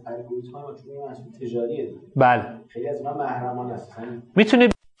آیا از الگوریتم ها چون این مسئله تجاریه دیگه. بله. خیلی از اونها محرمانه است. میتونه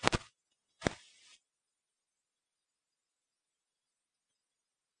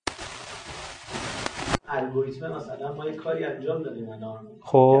الگوریتم مثلا ما یه کاری انجام دادیم الان.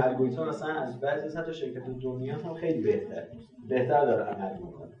 خب الگوریتم مثلا از بعضی تا شرکت دنیا هم خیلی بهتر داره عمل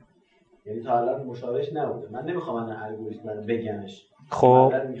میکنه. یعنی تا الان مشابهش نبوده. من نمیخوام الان الگوریتم رو بگمش.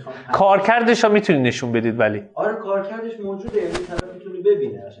 خب کارکردش رو میتونی نشون بدید ولی آره کارکردش موجوده، یعنی طرف میتونه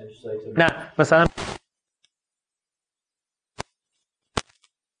ببینه قشنگ تو سایت. نه مثلا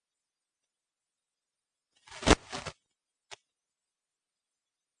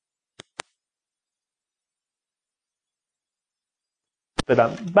بدم.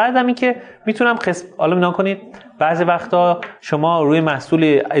 بعدم این که میتونم حالا نگاه کنید بعضی وقتا شما روی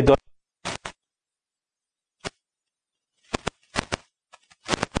محصول اداره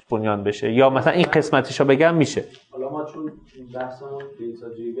بنیان بشه یا مثلا این قسمتشو بگم میشه. حالا ما چون بحثمون دیتا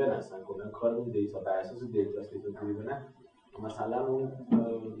دریون هستن کلا کارمون دیتا بر اساس دیتا دریون، مثلا اون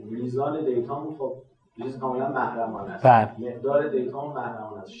میزان دیتامون خب چیز کاملا محرمانه است. مقدار دیتامون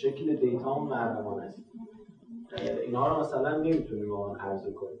محرمانه است، شکل دیتامون محرمانه است. اینا رو مثلا نمیتونیم واقعا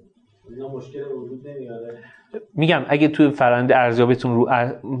عرضه کنیم. اینا مشکل وجود نمیاره. میگم اگه توی فرآیند ارزیابیتون رو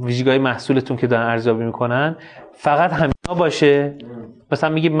ویژگی‌های محصولتون که دارن ارزیابی میکنن فقط همینا باشه، مثلا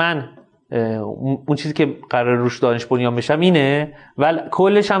میگی من اون چیزی که قرار روش دانش بنیان بشم اینه ولی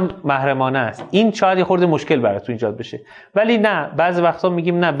کلش هم محرمانه است، این شاید یه خورده مشکل براتون ایجاد بشه. ولی نه بعضی وقتا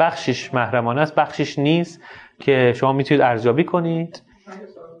میگیم نه بخشش محرمانه است بخشش نیست که شما میتونید ارزیابی کنید.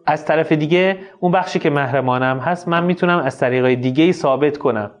 از طرف دیگه اون بخشی که محرمانم هست من میتونم از طریقای دیگه‌ای ثابت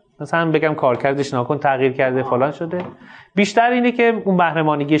کنم، مثلا بگم کارکردش ناکن تغییر کرده فلان شده. بیشتر اینه که اون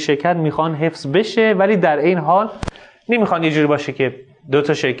محرمانگی شرکت میخوان حفظ بشه ولی در این حال نمیخوان یه جوری باشه که دو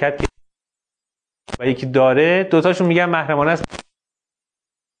تا شرکت و یکی داره دوتاشون میگن محرمانه است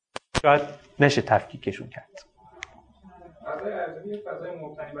شاید نشه تفکیکشون کرد. فضای ارزیابی فضای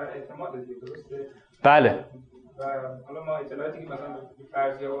مبتنی بر اعتماد دیگه، درسته؟ بله. و حالا ما اطلاعاتی که مثلا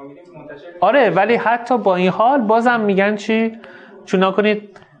ارزیابا میدیم منتشر آره ولی حتی با این حال بازم میگن چی؟ چون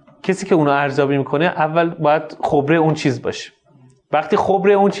نکنید کسی که اونو ارزیابی میکنه اول باید خبره اون چیز باشه. وقتی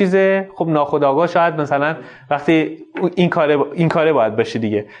خبره اون چیزه خب ناخودآگاه شاید مثلا وقتی این کاره باید باشه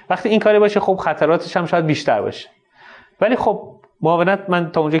دیگه، وقتی این کاره باشه خب خطراتش هم شاید بیشتر باشه. ولی خب معاونت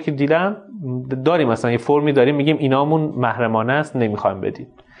من تا اونجا که دیدم داریم مثلا یه فرمی داریم میگیم اینامون محرمانه است نمیخوایم بدیم.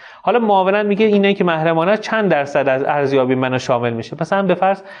 حالا معاونت میگه اینایی که محرمانه است چند درصد از ارزیابی منو شامل میشه. مثلا به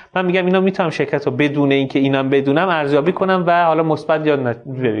فرض من میگم اینا میتونم شرکت رو بدون اینکه اینم بدونم ارزیابی کنم و حالا مثبت یا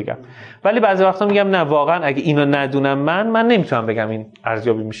بگم. ولی بعضی وقتا میگم نه واقعا اگه اینو ندونم من نمیتونم بگم این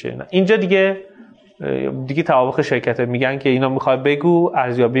ارزیابی میشه. نه. اینجا دیگه توافق شرکت میگن که اینا میخواد بگو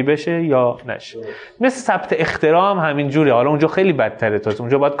ارزیابی بشه یا نشه. مثل ثبت اختراع هم همین جوره. حالا اونجا خیلی بدتره، تا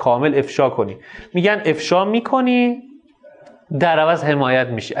اونجا باید کامل افشا کنی. میگن افشا میکنی در عوض حمایت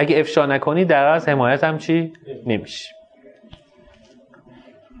میشی، اگه افشا نکنی در عوض حمایت هم چی نمیشی.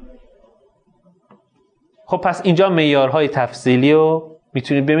 خب پس اینجا معیارهای تفصیلی رو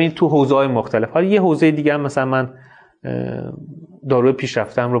میتونید ببینید تو حوزه‌های مختلف. حالا یه حوزه دیگه هم مثلا من داروی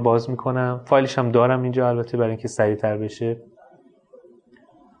پیشرفته‌ام رو باز میکنم، فایلش هم دارم اینجا البته برای اینکه سریع‌تر بشه.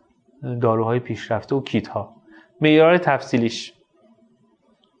 داروهای پیشرفته و کیت ها معیار تفصیلیش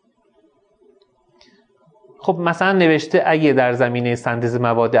خب مثلا نوشته اگه در زمینه سنتز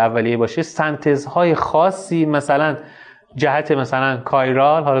مواد اولیه باشه سنتزهای خاصی مثلا جهت مثلا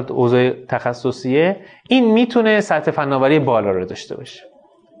کایرال حالا اوضاع تخصصیه این میتونه سطح فناوری بالا رو داشته باشه.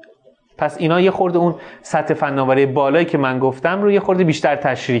 پس اینا یه خورده اون سطح فناوری بالایی که من گفتم رو یه خورده بیشتر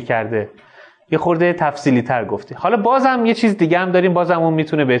تشریح کرده، یه خورده تفصیلی تر گفته. حالا بازم یه چیز دیگه هم داریم، بازم اون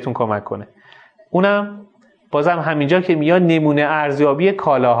میتونه بهتون کمک کنه. اونم بازم همینجا که میاد نمونه ارزیابی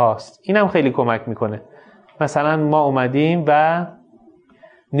کالاهاست، اینم خیلی کمک میکنه. مثلا ما اومدیم و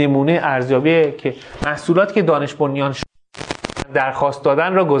نمونه ارزیابی که محصولات که دانش بنیان درخواست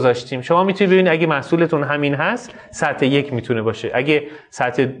دادن را گذاشتیم. شما میتونید ببینید اگه محصولتون همین هست سطح 1 میتونه باشه، اگه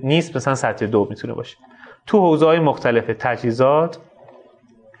سطح نیست مثلا سطح 2 میتونه باشه. تو حوزه‌های مختلف تجهیزات.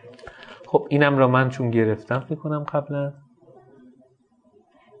 خب اینم را من چون گرفتم فکر کنم قبلا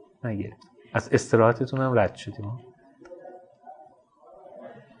نگرفتم، از استراحتتون هم رد شدیم.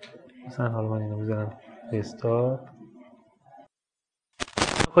 مثلا حالا من اینو بذارم استارت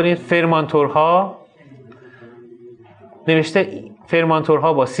کنید. فرمانتورها نوشته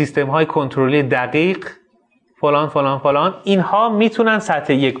فرمانتورها با سیستم های کنترلی دقیق فلان فلان فلان، اینها میتونن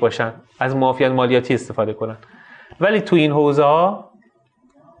سطح 1 باشن، از معافیت مالیاتی استفاده کنن. ولی تو این حوزه ها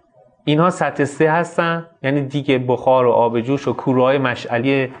اینها سطح 3 هستن، یعنی دیگه بخار و آب جوش و کوروهای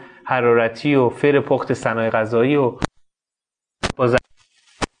مشعلی حرارتی و فر پخت صنایع غذایی و با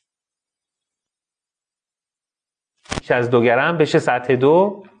بیش از 2 گرم بشه سطح 2،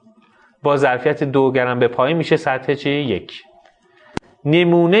 با ظرفیت 2 گرم به پایین میشه سطح چی؟ 1.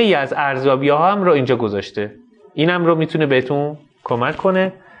 نمونه ای از ارزیابی‌ها هم رو اینجا گذاشته، اینم رو میتونه بهتون کمک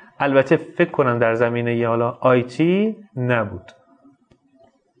کنه. البته فکر کنم در زمینه حالا آیتی نبود،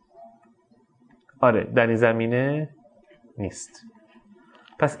 آره در این زمینه نیست،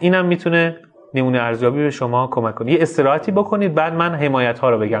 پس اینم میتونه نمونه ارزیابی به شما کمک کنه. یه استراحتی بکنید بعد من حمایت ها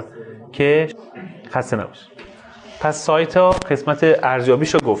رو بگم که خسته نباشید. پس سایت ها قسمت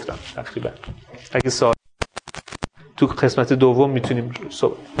ارزیابیشو گفتم تقریبا، اگه سوال تو قسمت دوم میتونیم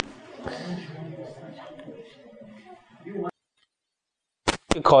صحبت.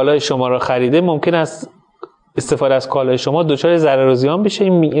 کالای شما رو خریده ممکن است استفاده از کالای شما دچار ضرر و زیان بشه،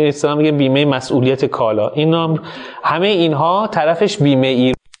 این اصطلاحاً میگه بیمه مسئولیت کالا. این همه اینها طرفش بیمه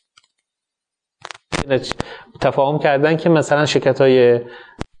ایران تفاهم کردن که مثلا شرکت‌های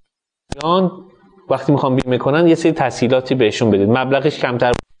ایران وقتی میخوام بیمه کنن یه سری تسهیلاتی بهشون بدید، مبلغش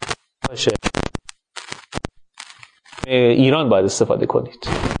کمتر باشه، ایران باید استفاده کنید.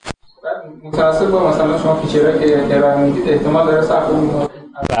 متأسف با مثلا شما فیچرها که ارائه میدید احتمال داره سخت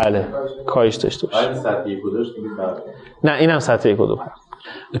بله کاهش داشته باشه. آیا سطح 1 و 2 نه اینم سطح 1 و 2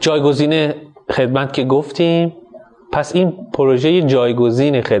 جایگزین خدمت که گفتیم. پس این پروژه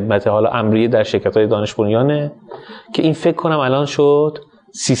جایگزین خدمت حالا امریه در شرکت‌های دانش بنیانه که این فکر کنم الان شد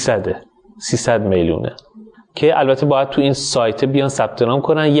 300 میلیونه که البته باید تو این سایت بیان ثبت نام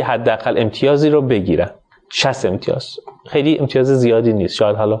کنن، یه حداقل امتیازی رو بگیرن. 60 امتیاز خیلی امتیاز زیادی نیست،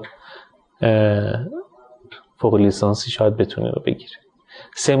 شاید حالا فوق لیسانسی شاید بتونه رو بگیره.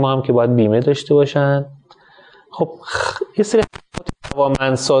 3 ماه هم که باید بیمه داشته باشن. خب یه سری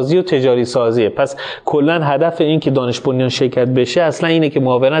توانمندسازی و تجاری سازیه. پس کلا هدف این که دانش بنیان شرکت بشه اصلا اینه که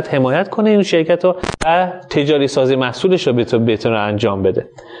معاونت حمایت کنه این شرکت رو و تجاری سازی محصولش رو بتونه انجام بده.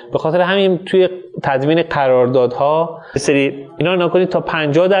 به خاطر همین توی تدوین قراردادها سری اینا رو نکنید تا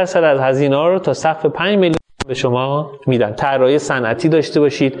 50% از هزینه ها رو تا سقف 5 میلیون به شما میدن. طراحی صنعتی داشته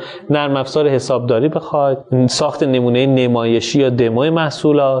باشید، نرم افزار حسابداری بخواید، ساخت نمونه نمایشی یا دموی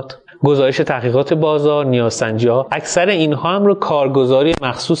محصولات، گزارش تحقیقات بازار، نیازسنجی‌ها. اکثر اینها هم رو کارگزاری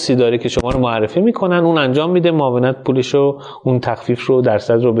مخصوصی داره که شما رو معرفی میکنن، اون انجام میده، معاونت پولشو اون تخفیف رو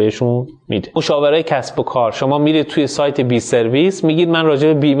درصد رو بهشون میده. مشاوره کسب و کار، شما میرید توی سایت بی سرویس میگید من راجع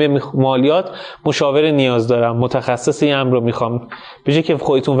به بیمه مالیات مشاوره نیاز دارم، متخصص این امر رو میخوام، به جای که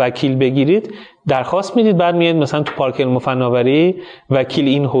خودتون وکیل بگیرید درخواست میدید، بعد میاد مثلا تو پارک علم و فناوری وکیل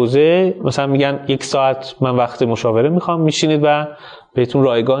این حوزه مثلا میگن 1 ساعت من وقت مشاوره میخوام، میشینید و بهتون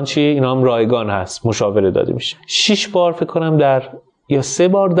رایگان چی؟ اینا هم رایگان هست، مشاوره داده میشه. 6 بار فکر کنم در یا 3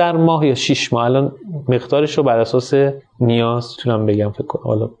 بار در ماه یا 6 ماه، الان مقدارش رو بر اساس نیاز تونم بگم فکر کنم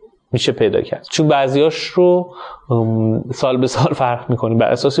حالا میشه پیدا کرد، چون بعضیاش رو سال به سال فرق میکنه، بر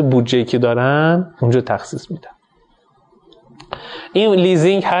اساس بودجه‌ای که دارن اونجا تخصیص میدن. این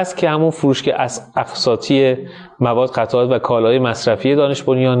لیزینگ هست که همون فروش که از اقساطی مواد قطعات و کالای مصرفی دانش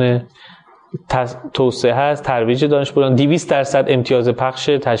بنیانه. توسعه هست، ترویج دانش بنیان، 200% امتیاز پخش،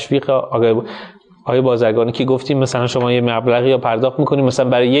 تشویق آقای بازرگانی که گفتیم مثلا شما یه مبلغی رو پرداخت میکنیم مثلا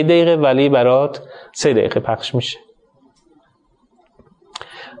برای 1 دقیقه ولی برات 3 دقیقه پخش میشه.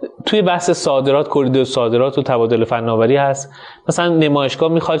 توی بحث صادرات، کوریدور صادرات و تبادل فناوری هست. مثلا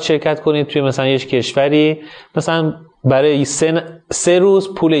نمایشگاه میخواد شرکت کنید توی مثلا یک کشوری، مثلا برای 3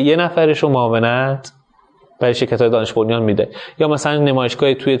 روز پول 1 نفرش رو معاونت برای شرکت‌های دانش بنیان میده. یا مثلا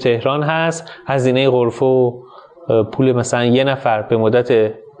نمایشگاه توی تهران هست، هزینه غرفه و پول مثلا 1 نفر به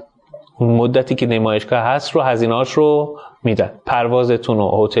مدتی که نمایشگاه هست رو هزینه‌اش رو میدن، پروازتون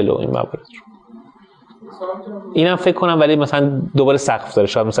و هتل و این موارد رو. اینم فکر کنم ولی مثلا دوباره سقف داره،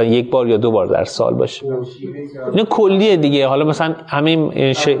 شاید مثلا 1 بار یا 2 بار در سال باشه. اینو کلیه دیگه. حالا مثلا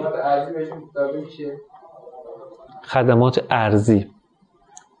همین خدمات ارزی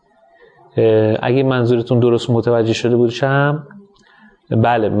اگه منظورتون درست متوجه شده بودم،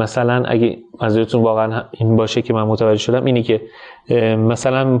 بله مثلا اگه منظورتون واقعا این باشه که من متوجه شدم، اینی که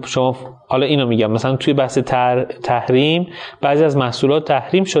مثلا شما حالا اینو میگم مثلا توی بحث تحریم بعضی از محصولات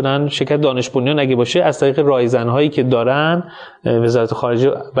تحریم شدن، شرکت دانش بنیان اگه باشه از طریق رایزن‌هایی که دارن وزارت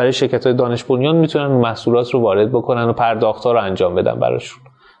خارجه برای شرکت‌های دانش بنیان میتونن محصولات رو وارد بکنن و پرداخت‌ها رو انجام بدن براشون.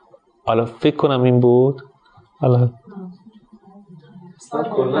 حالا فکر کنم این بود. حالا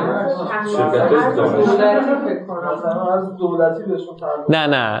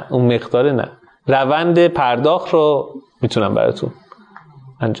نه اون مقدار نه، روند پرداخت رو میتونم براتون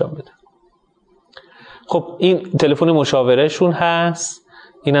انجام بدم. خب این تلفن مشاورهشون هست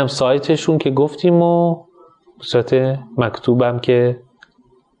اینم سایتشون که گفتیم و به صورت مکتوبم که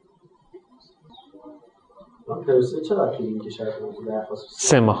پروسه چقدر طول می‌کشه درخواست؟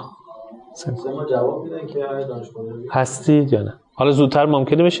 3 ماه. 3 ماه جواب میدن که دانش بنیان هستید یا نه. حالا زودتر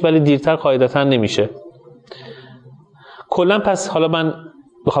ممکنه بشه ولی دیرتر قاعدتا نمیشه. کلا پس حالا من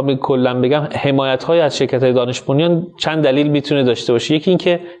بخوام کلا بگم حمایت‌های از شرکت‌های دانش بنیان چند دلیل میتونه داشته باشه. یکی این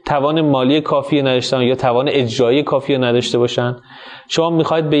که توان مالی کافی نداشتن یا توان اجرایی کافی نداشته باشن. شما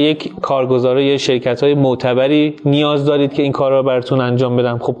میخواید به یک کارگزار یا شرکت‌های معتبری نیاز دارید که این کارا رو براتون انجام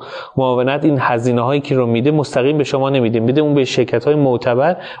بدن. خب معاونت این هزینه‌هایی که رو میده مستقیم به شما نمیده، میده اون به شرکت‌های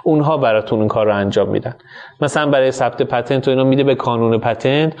معتبر، اونها براتون این کار رو انجام میدن. مثلا برای ثبت پتنت و اینا میده به کانون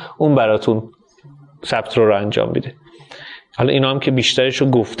پتنت، اون براتون ثبت رو انجام میده. حالا اینا هم که بیشترش رو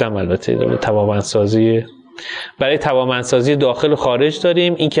گفتم، البته توانمندسازی برای توانمندسازی داخل و خارج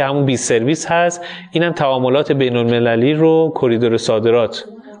داریم. این که همون 20 سرویس هست، اینم تعاملات بین المللی رو کریدور صادرات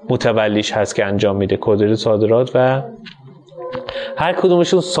متولیش هست که انجام میده. کریدور صادرات و هر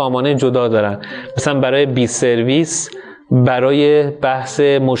کدومشون سامانه جدا دارن. مثلا برای 20 سرویس برای بحث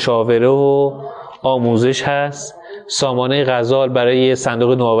مشاوره و آموزش هست، سامانه غزال برای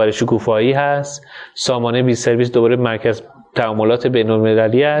صندوق نوآوری شکوفایی هست، سامانه 20 سرویس دوباره مرکز تعاملات بین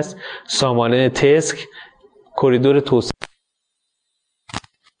المللی است، سامانه تسک کریدور توسعه.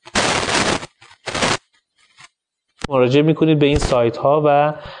 مراجعه میکنید به این سایت ها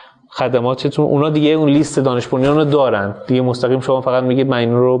و خدماتتون، اونا دیگه اون لیست دانش بنیان رو دارن دیگه، مستقیم شما فقط میگید من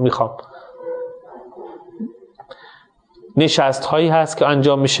این رو میخوام. نشست هایی هست که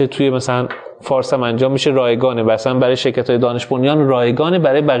انجام میشه توی مثلا فارس هم انجام میشه، رایگانه. مثلا برای شرکت های دانش بنیان رایگانه،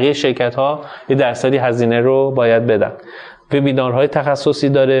 برای بقیه شرکت ها یه درصدی هزینه رو باید بدن. وبینارهای تخصصی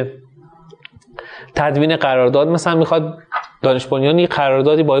داره. تدوین قرارداد، مثلا میخواد دانش بنیان یه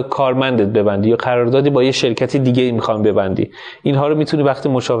قراردادی با کارمندت ببندی یا قراردادی با یه شرکتی دیگه میخوام ببندی، اینها رو میتونی وقتی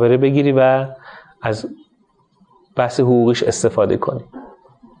مشاوره بگیری و از بحث حقوقیش استفاده کنی.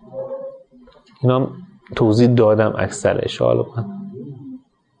 اینا هم توضیح دادم اکثرش. حالا من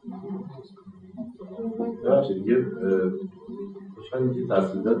دیگه خوشحال که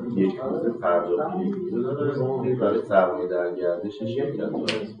تحصیلات یک روزه پرداختی یک روزه داره برای سرمایه در گردش شرکت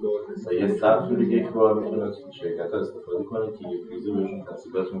و یه ثبت رو یک بار میتونه شرکت ها استفاده کنه که یک روزه بهشون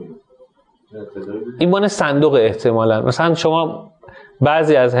تحصیلات میده. این بانه صندوق احتمالاً مثلا شما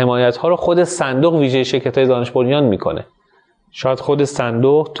بعضی از حمایت ها رو خود صندوق ویژه شرکت های دانش بنیان میکنه. شاید خود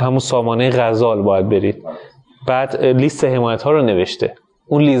صندوق تو همون سامانه غزال باید برید، بعد لیست حمایت ها رو نوشته،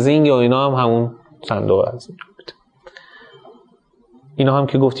 اون لیزینگ یا اینا هم همون صندوق هست. اینا هم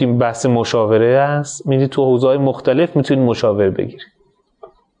که گفتیم بحث مشاوره است، میدید تو حوزه‌های مختلف میتونید مشاوره بگیرید.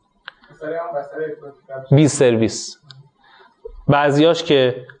 20 سرویس بعضیاش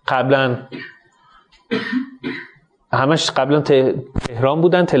که قبلا همش قبلا تهران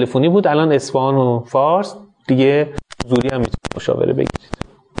بودن، تلفنی بود، الان اصفهان و فارس دیگه حضوری هم میتونید مشاوره بگیرید.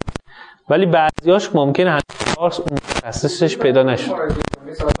 ولی بعضیاش ممکنه هنوز فارس اون متخصصش پیدا نشد.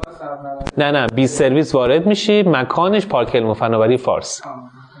 نه 20 سرویس وارد میشی، مکانش پارک علم و فناوری فارس،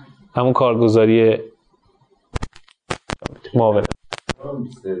 همون کارگزاری معاون.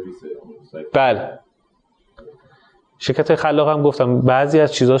 بله شرکت خلاق هم گفتم بعضی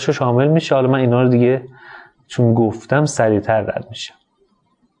از چیزاشو شامل میشه. حالا من اینا رو دیگه چون گفتم سریعتر رد میشه.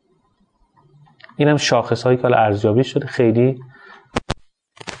 اینم شاخص هایی که حالا ارزیابی شده، خیلی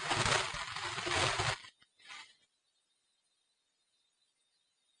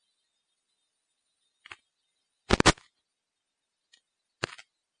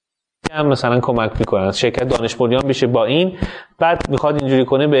هم مثلا کمک میکنن. شرکت دانش بنیان میشه با این، بعد میخواد اینجوری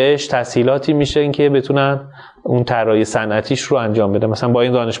کنه بهش تسهیلاتی میشه این که بتونن اون طراحی صنعتیش رو انجام بده. مثلا با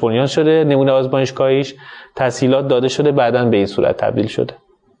این دانش بنیان شده، نمونه آزمایشگاهیش تسهیلات داده شده، بعداً به این صورت تبدیل شده،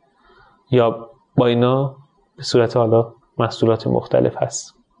 یا با اینا به صورت حالا محصولات مختلف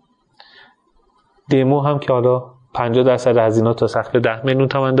هست. دمو هم که حالا 50% هزینه تا سقف 10 میلیون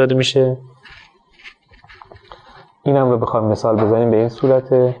تومان داده میشه. اینم رو بخوایم مثال بزنیم به این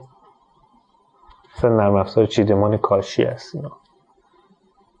صورته، مثلا نرم افزار چیدمان کاشی هست. اینا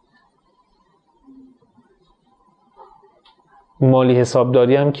مالی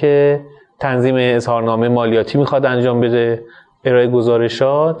حسابداری هم که تنظیم اظهارنامه مالیاتی میخواد انجام بده، ارائه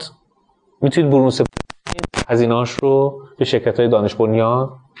گزارشات، میتونید برون هزینه‌اش رو به شرکت‌های دانش بنیان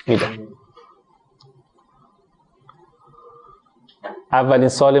میدن. اولین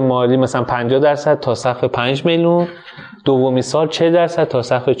سال مالی مثلا 50% تا سقف 5 میلیون، دومی سال 40% تا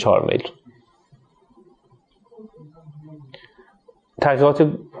سقف 4 میلیون.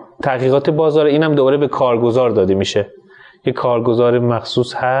 تحقیقات بازار اینم دوباره به کارگزار داده میشه. یک کارگزار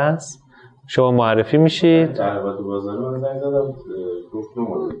مخصوص هست، شما معرفی میشید. تحقیقات بازار من زنگ زدم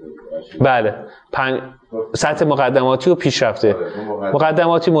بله سطح مقدماتی و پیشرفته.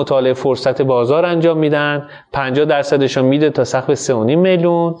 مقدماتی مطالعه فرصت بازار انجام میدن، 50% میده تا سقف 3.5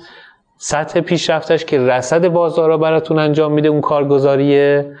 میلیون. سطح پیشرفتش که رصد بازار رو براتون انجام میده اون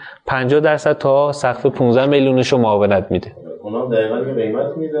کارگزاریه، 50% تا سقف 15 میلیونش رو معاونت میده. اونا دقیقاً یه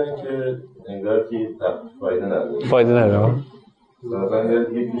قیمت میدن که انگار که فایده نداره. فایده نداره. مثلا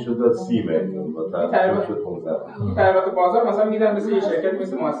یکی شد داد 30 میلیون با تقریبا شد 15. تقریبات بازار مثلا میدن مثل یه شرکت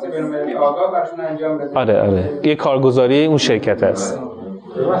مثل مؤسسه بین‌المللی آگاه براشون انجام بده. آره یه کارگزاری اون شرکت هست.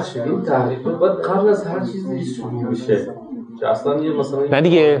 ببخشید این تحقیقات باید قبل از هر چیزی شروع بشه. که اصلا یه مثلا نه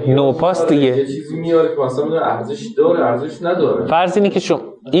دیگه نوپاس دیگه یه چیزی میاره که مثلا ارزش داره ارزش نداره. فرض اینه که شما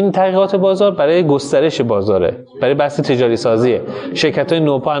این تحقیقات بازار برای گسترش بازاره، برای بحث تجاری سازیه. شرکت‌های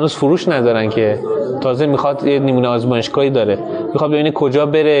نوپا هنوز فروش ندارن که تازه میخواد یه نمونه آزمایشگاهی داره، میخواد ببینه کجا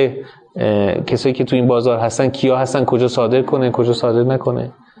بره، کسایی که تو این بازار هستن کیا هستن، کجا صادر کنه کجا صادر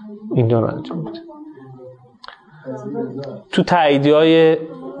نکنه، اینا رو انجام میده. تو تاییدیه‌های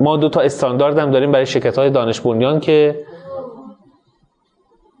ما 2 تا استاندارد هم داریم برای شرکت‌های دانش بنیان که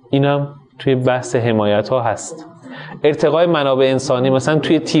اینم توی بحث حمایت ها هست. ارتقای منابع انسانی، مثلا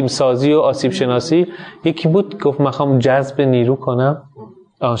توی تیم سازی و آسیب شناسی یکی بود گفت میخوام جذب نیرو کنم.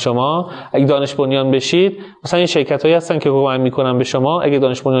 شما اگه دانش بنیان بشید، مثلا این شرکت هایی هستن که کمک میکنن به شما، اگه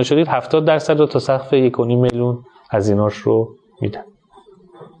دانش بنیان شدید 70% رو تا سقف 1.5 میلیون هزینه‌اش رو میدن.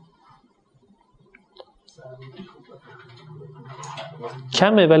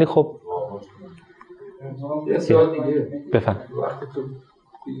 کمه ولی خب یه سوال دیگه بفهم. وقتی تو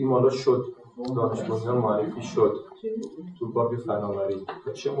دیدیم حالا شد دانش بنیان معرفی شد تو پارک فناوری،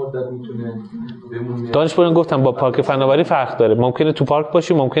 چه مدت میتونه بمونه؟ دانش بنیان گفتم با پارک فناوری فرق داره، ممکنه تو پارک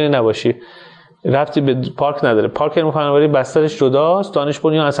باشی ممکنه نباشی، ربطی به پارک نداره. پارک فناوری بسترش جداست، دانش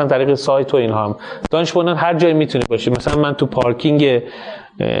بنیان اصلا طریق سایت و اینها هم. دانش بنیان هر جایی میتونه باشه. مثلا من تو پارکینگ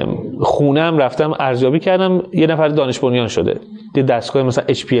خونم رفتم ارزیابی کردم، یه نفر دانش بنیان شده، یه دستگاه مثلا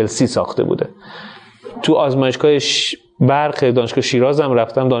HPLC ساخته بوده. تو آزمایشگاه برق دانشگاه شیراز هم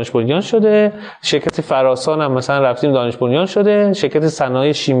رفتم دانش بنیان شده، شرکت فراسان هم مثلا رفتیم دانش بنیان شده، شرکت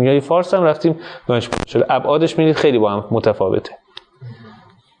صنایع شیمیایی فارس هم رفتیم دانش بنیان شده. ابعادش می‌بینید خیلی با هم متفاوته،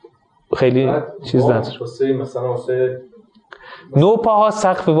 خیلی چیز نداره. مثلا واسه نوپاها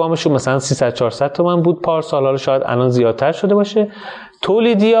سقف وامشون مثلا 300-400 تومان بود پارسال، حالا شاید الان زیادتر شده باشه.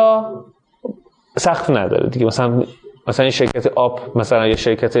 تولیدیا سقف نداره دیگه، مثلا این شرکت آب مثلا یا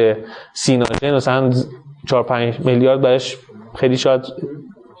شرکت سیناژن مثلا 4-5 میلیارد برش خیلی شاید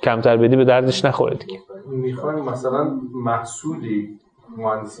کمتر بدی به دردش نخوره دیگه. میخوایم مثلا محصولی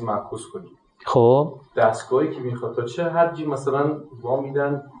مهندسی معکوس کنیم، خب دستگاهی که میخواد تا چه حدی مثلا وام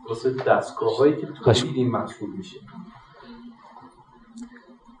میدن واسه دستگاهایی که تولید این محصول میشه؟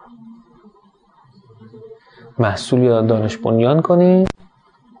 محصول یا دانش بنیان کنی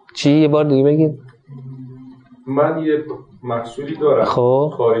چی؟ یه بار دیگه بگید. من یه محصولی دارم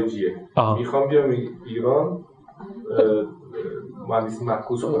خب خارجیه، میخوام بیام ایران مهندسی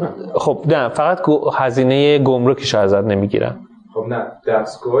معکوس کنم. خب نه، فقط هزینه گمرکش ازت نمیگیرن. خب نه،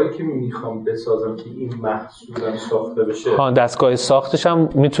 دستگاهی که میخوام بسازم که این محصولم ساخته بشه، دستگاه ساختش هم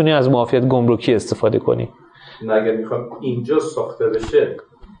میتونی از معافیت گمرکی استفاده کنی. نه اگر میخوام اینجا ساخته بشه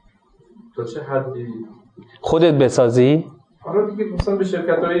تا چه حدی خودت بسازی؟ حالا دیگه مثلا به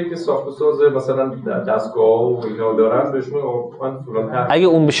شرکتایی که ساخت و ساز مثلا دستگاه و اینا دارن بهشون من فلان، اگه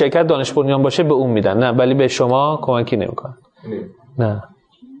اون به شرکت دانش بنیان باشه به اون میدن، نه ولی به شما کمکی نمیکنن. نه.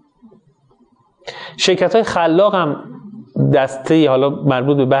 شرکت‌های خلاق هم دسته، حالا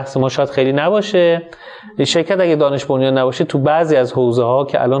مربوط به بحث ما شاید خیلی نباشه، شرکت اگه دانش بنیان نباشه تو بعضی از حوزه‌ها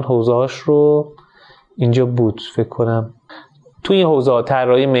که الان حوزه‌هاش رو اینجا بود فکر کنم، تو این حوزه‌ها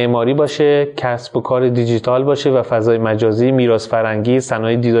طراحی معماری باشه، کسب و کار دیجیتال باشه و فضای مجازی، میراث فرهنگی،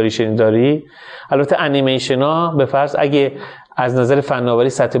 صنایع دیداری شنیداری، البته انیمیشن‌ها به فرض اگه از نظر فناوری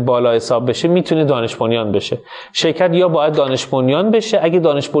سطح بالا حساب بشه میتونه دانش بنیان بشه. شرکت یا باید دانش بنیان بشه، اگه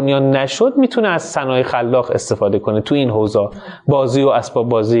دانش بنیان نشد میتونه از صنایع خلاق استفاده کنه تو این حوزه، بازی و اسباب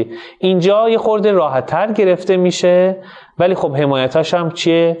بازی. اینجا یه خورده راحت‌تر گرفته میشه، ولی خب حمایتاش هم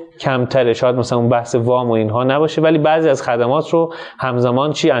چیه؟ کمتره. شاید مثلا اون بحث وام و اینها نباشه، ولی بعضی از خدمات رو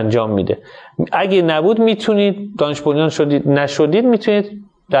همزمان انجام میده. اگه نبود میتونید دانش بنیان شدید، نشدید میتونید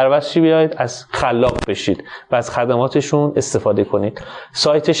در عوض چی بیاید؟ از خلاق بشید و از خدماتشون استفاده کنید.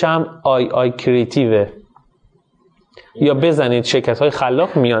 سایتش هم آی کریتیوه، یا بزنید شرکت‌های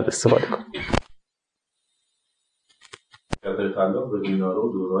خلاق میاد استفاده کنید. شرکت‌های خلاق وبینار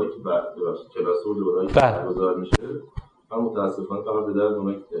و دورهایی که بعد کلاس و دورهایی که برگزار میشه، من متاسفانه فقط به درد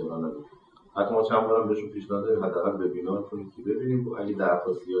اونایی که تهران ندارم. حتی ما چند بارم بهشون پیشنهاد دادیم حداقل وبینار کنید که ببینیم اگه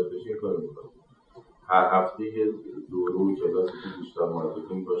درخواست زیاد بشه این کارو می‌کنیم. هر هفته یه دوره کلاس دیجیتال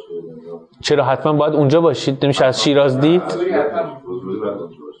مارکتینگ باشه. چرا حتما باید اونجا باشید؟ نمیشه از شیراز دید؟ حضوری باید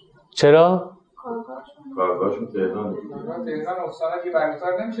اونجا باشه. چرا؟ کارگاهشون تهرانه. تهران استان که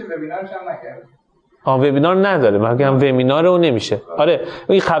برگزار نمیشه، وبینارش هم نکرده. وبینار نداره. من میگم وبینار رو نمیشه. آره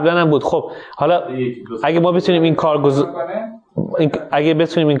این قبلا هم بود. خب حالا اگه ما بتونیم این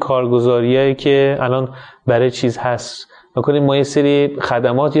این کارگزاریایی که الان برای چیز هست بکنیم، ما یه سری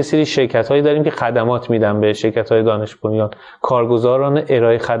خدمات، یه سری شرکت‌هایی داریم که خدمات میدن به شرکت‌های دانش بنیان، کارگزاران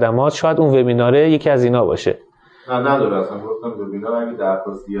ارائه خدمات، شاید اون وبیناره یکی از اینا باشه. نه نداره اصلا. گفتم وبینار اگه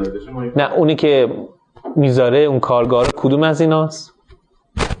درخواست زیاد بشه ما نه اونی که میذاره اون کارگاه کدوم از ایناست؟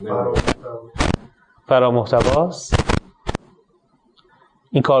 فرامحتواست.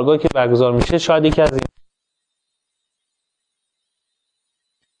 این کارگاهی که برگزار میشه شاید یکی از این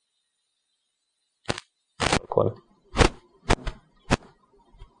کنه.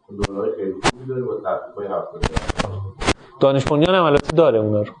 دوره‌های خیلی خوبی داره با تخفیف‌های هفتگی. دانش بنیان هم البته داره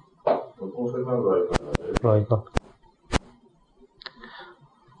اونا رو. اون فکر کنم رایگان.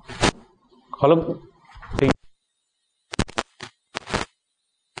 حالا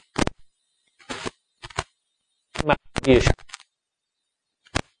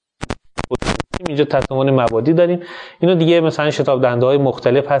اینجا تضمین مبادی داریم. اینو دیگه مثلا شتاب دهنده‌های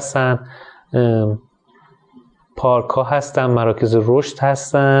مختلف هستن، پارک ها هستن، مراکز رشد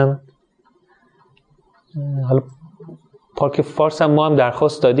هستن. حالا پارک فارس هم ما هم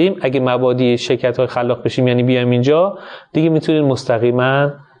درخواست دادیم اگه مبادی شرکت های خلاق بشیم، یعنی بیایم اینجا دیگه میتونید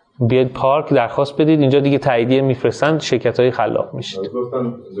مستقیما بیاید پارک درخواست بدید، اینجا دیگه تاییدیه میفرستن، شرکت های خلاق میشید.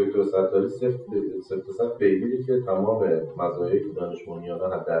 گفتم دکتر ستاری صفت پیگیری که تمام مزایایی که دانش بنیان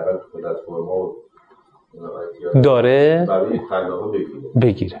حداقل پلتفرما و داره برای خلاقا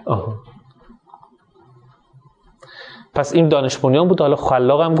بگیره. پس این دانش بنیان بود. حالا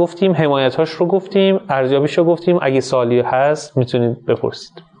خلاق هم گفتیم، حمایتاش رو گفتیم، ارزیابیش رو گفتیم. اگه سوالی هست میتونید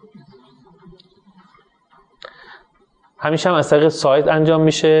بپرسید. همیشه هم از طریق سایت انجام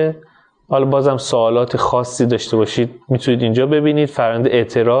میشه. حالا بازم سوالات خاصی داشته باشید میتونید اینجا ببینید. فرآیند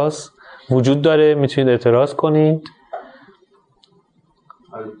اعتراض وجود داره، میتونید اعتراض کنید.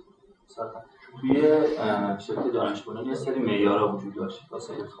 توی شرکت دانش بنیان یه سری معیارها وجود داشت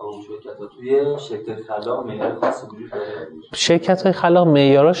واسه انتخاب شرکت‌ها. توی شرکت خلاق معیار خاصی وجود داره؟ شرکت‌های خلاق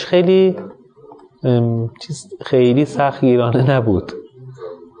معیاراش خیلی سختگیرانه نبود.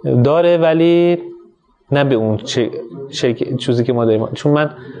 داره ولی نه به اون چیزی که ما داریم. چون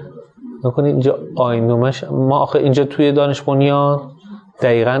من نکنید اینجا آیین‌نامه‌اش، ما آخه اینجا توی دانش بنیان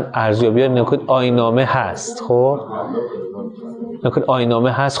دقیقاً ارزیابی ها نکنید آیین‌نامه هست. خب نکنید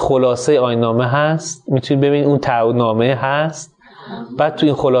آیین‌نامه هست، خلاصه آیین‌نامه هست، میتونید ببینید اون تعهدنامه هست. بعد تو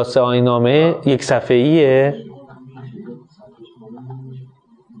این خلاصه آیین‌نامه یک صفحه‌ایه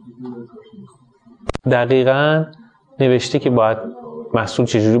دقیقاً نوشته که باید محصول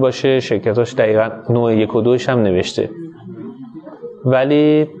چجوری باشه، شرکتاش دقیقاً نوع 1 و 2 هم نوشته.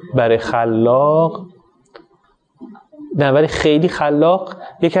 ولی برای خلاق نه، ولی خیلی خلاق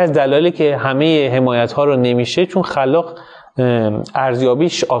یکی از دلایلی که همه حمایت ها رو نمیشه چون خلاق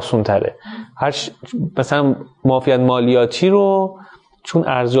ارزیابیش آسون تره. مثلا معافیت مالیاتی رو چون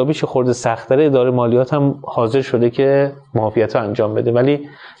ارزیابیش خورده سخت تره، اداره مالیات هم حاضر شده که معافیت رو انجام بده، ولی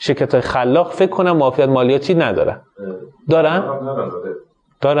شرکت های خلاق فکر کنم معافیت مالیاتی ندارن.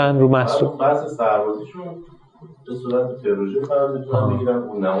 دارن رو محصول. بحث سربازیشون به صورت پروژه قرار میتونن بگیرن،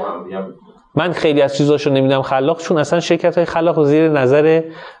 اون نمو هم دیگه. من خیلی از چیزاشو نمیدونم خلاق، چون اصلا شرکت های خلاق زیر نظر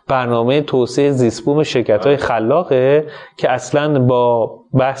برنامه توسعه زیست بوم شرکت های خلاقه که اصلا با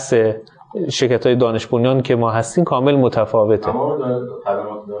بحث شرکت های دانش بنیان که ما هستیم کامل متفاوته. اما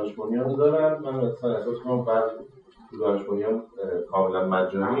خدمات دانش بنیان دارن. من مثلا احساس کنم بعد دانش بنیان کاملا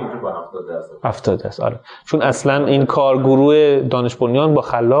مجانی اینجا با 70%. آره، چون اصلا این کارگروه دانش بنیان با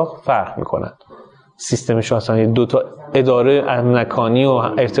خلاق فرق میکنن. سیستمشون اصلا دو تا اداره امنکانی و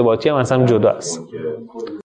ارتباطی هم اصلا جدا است.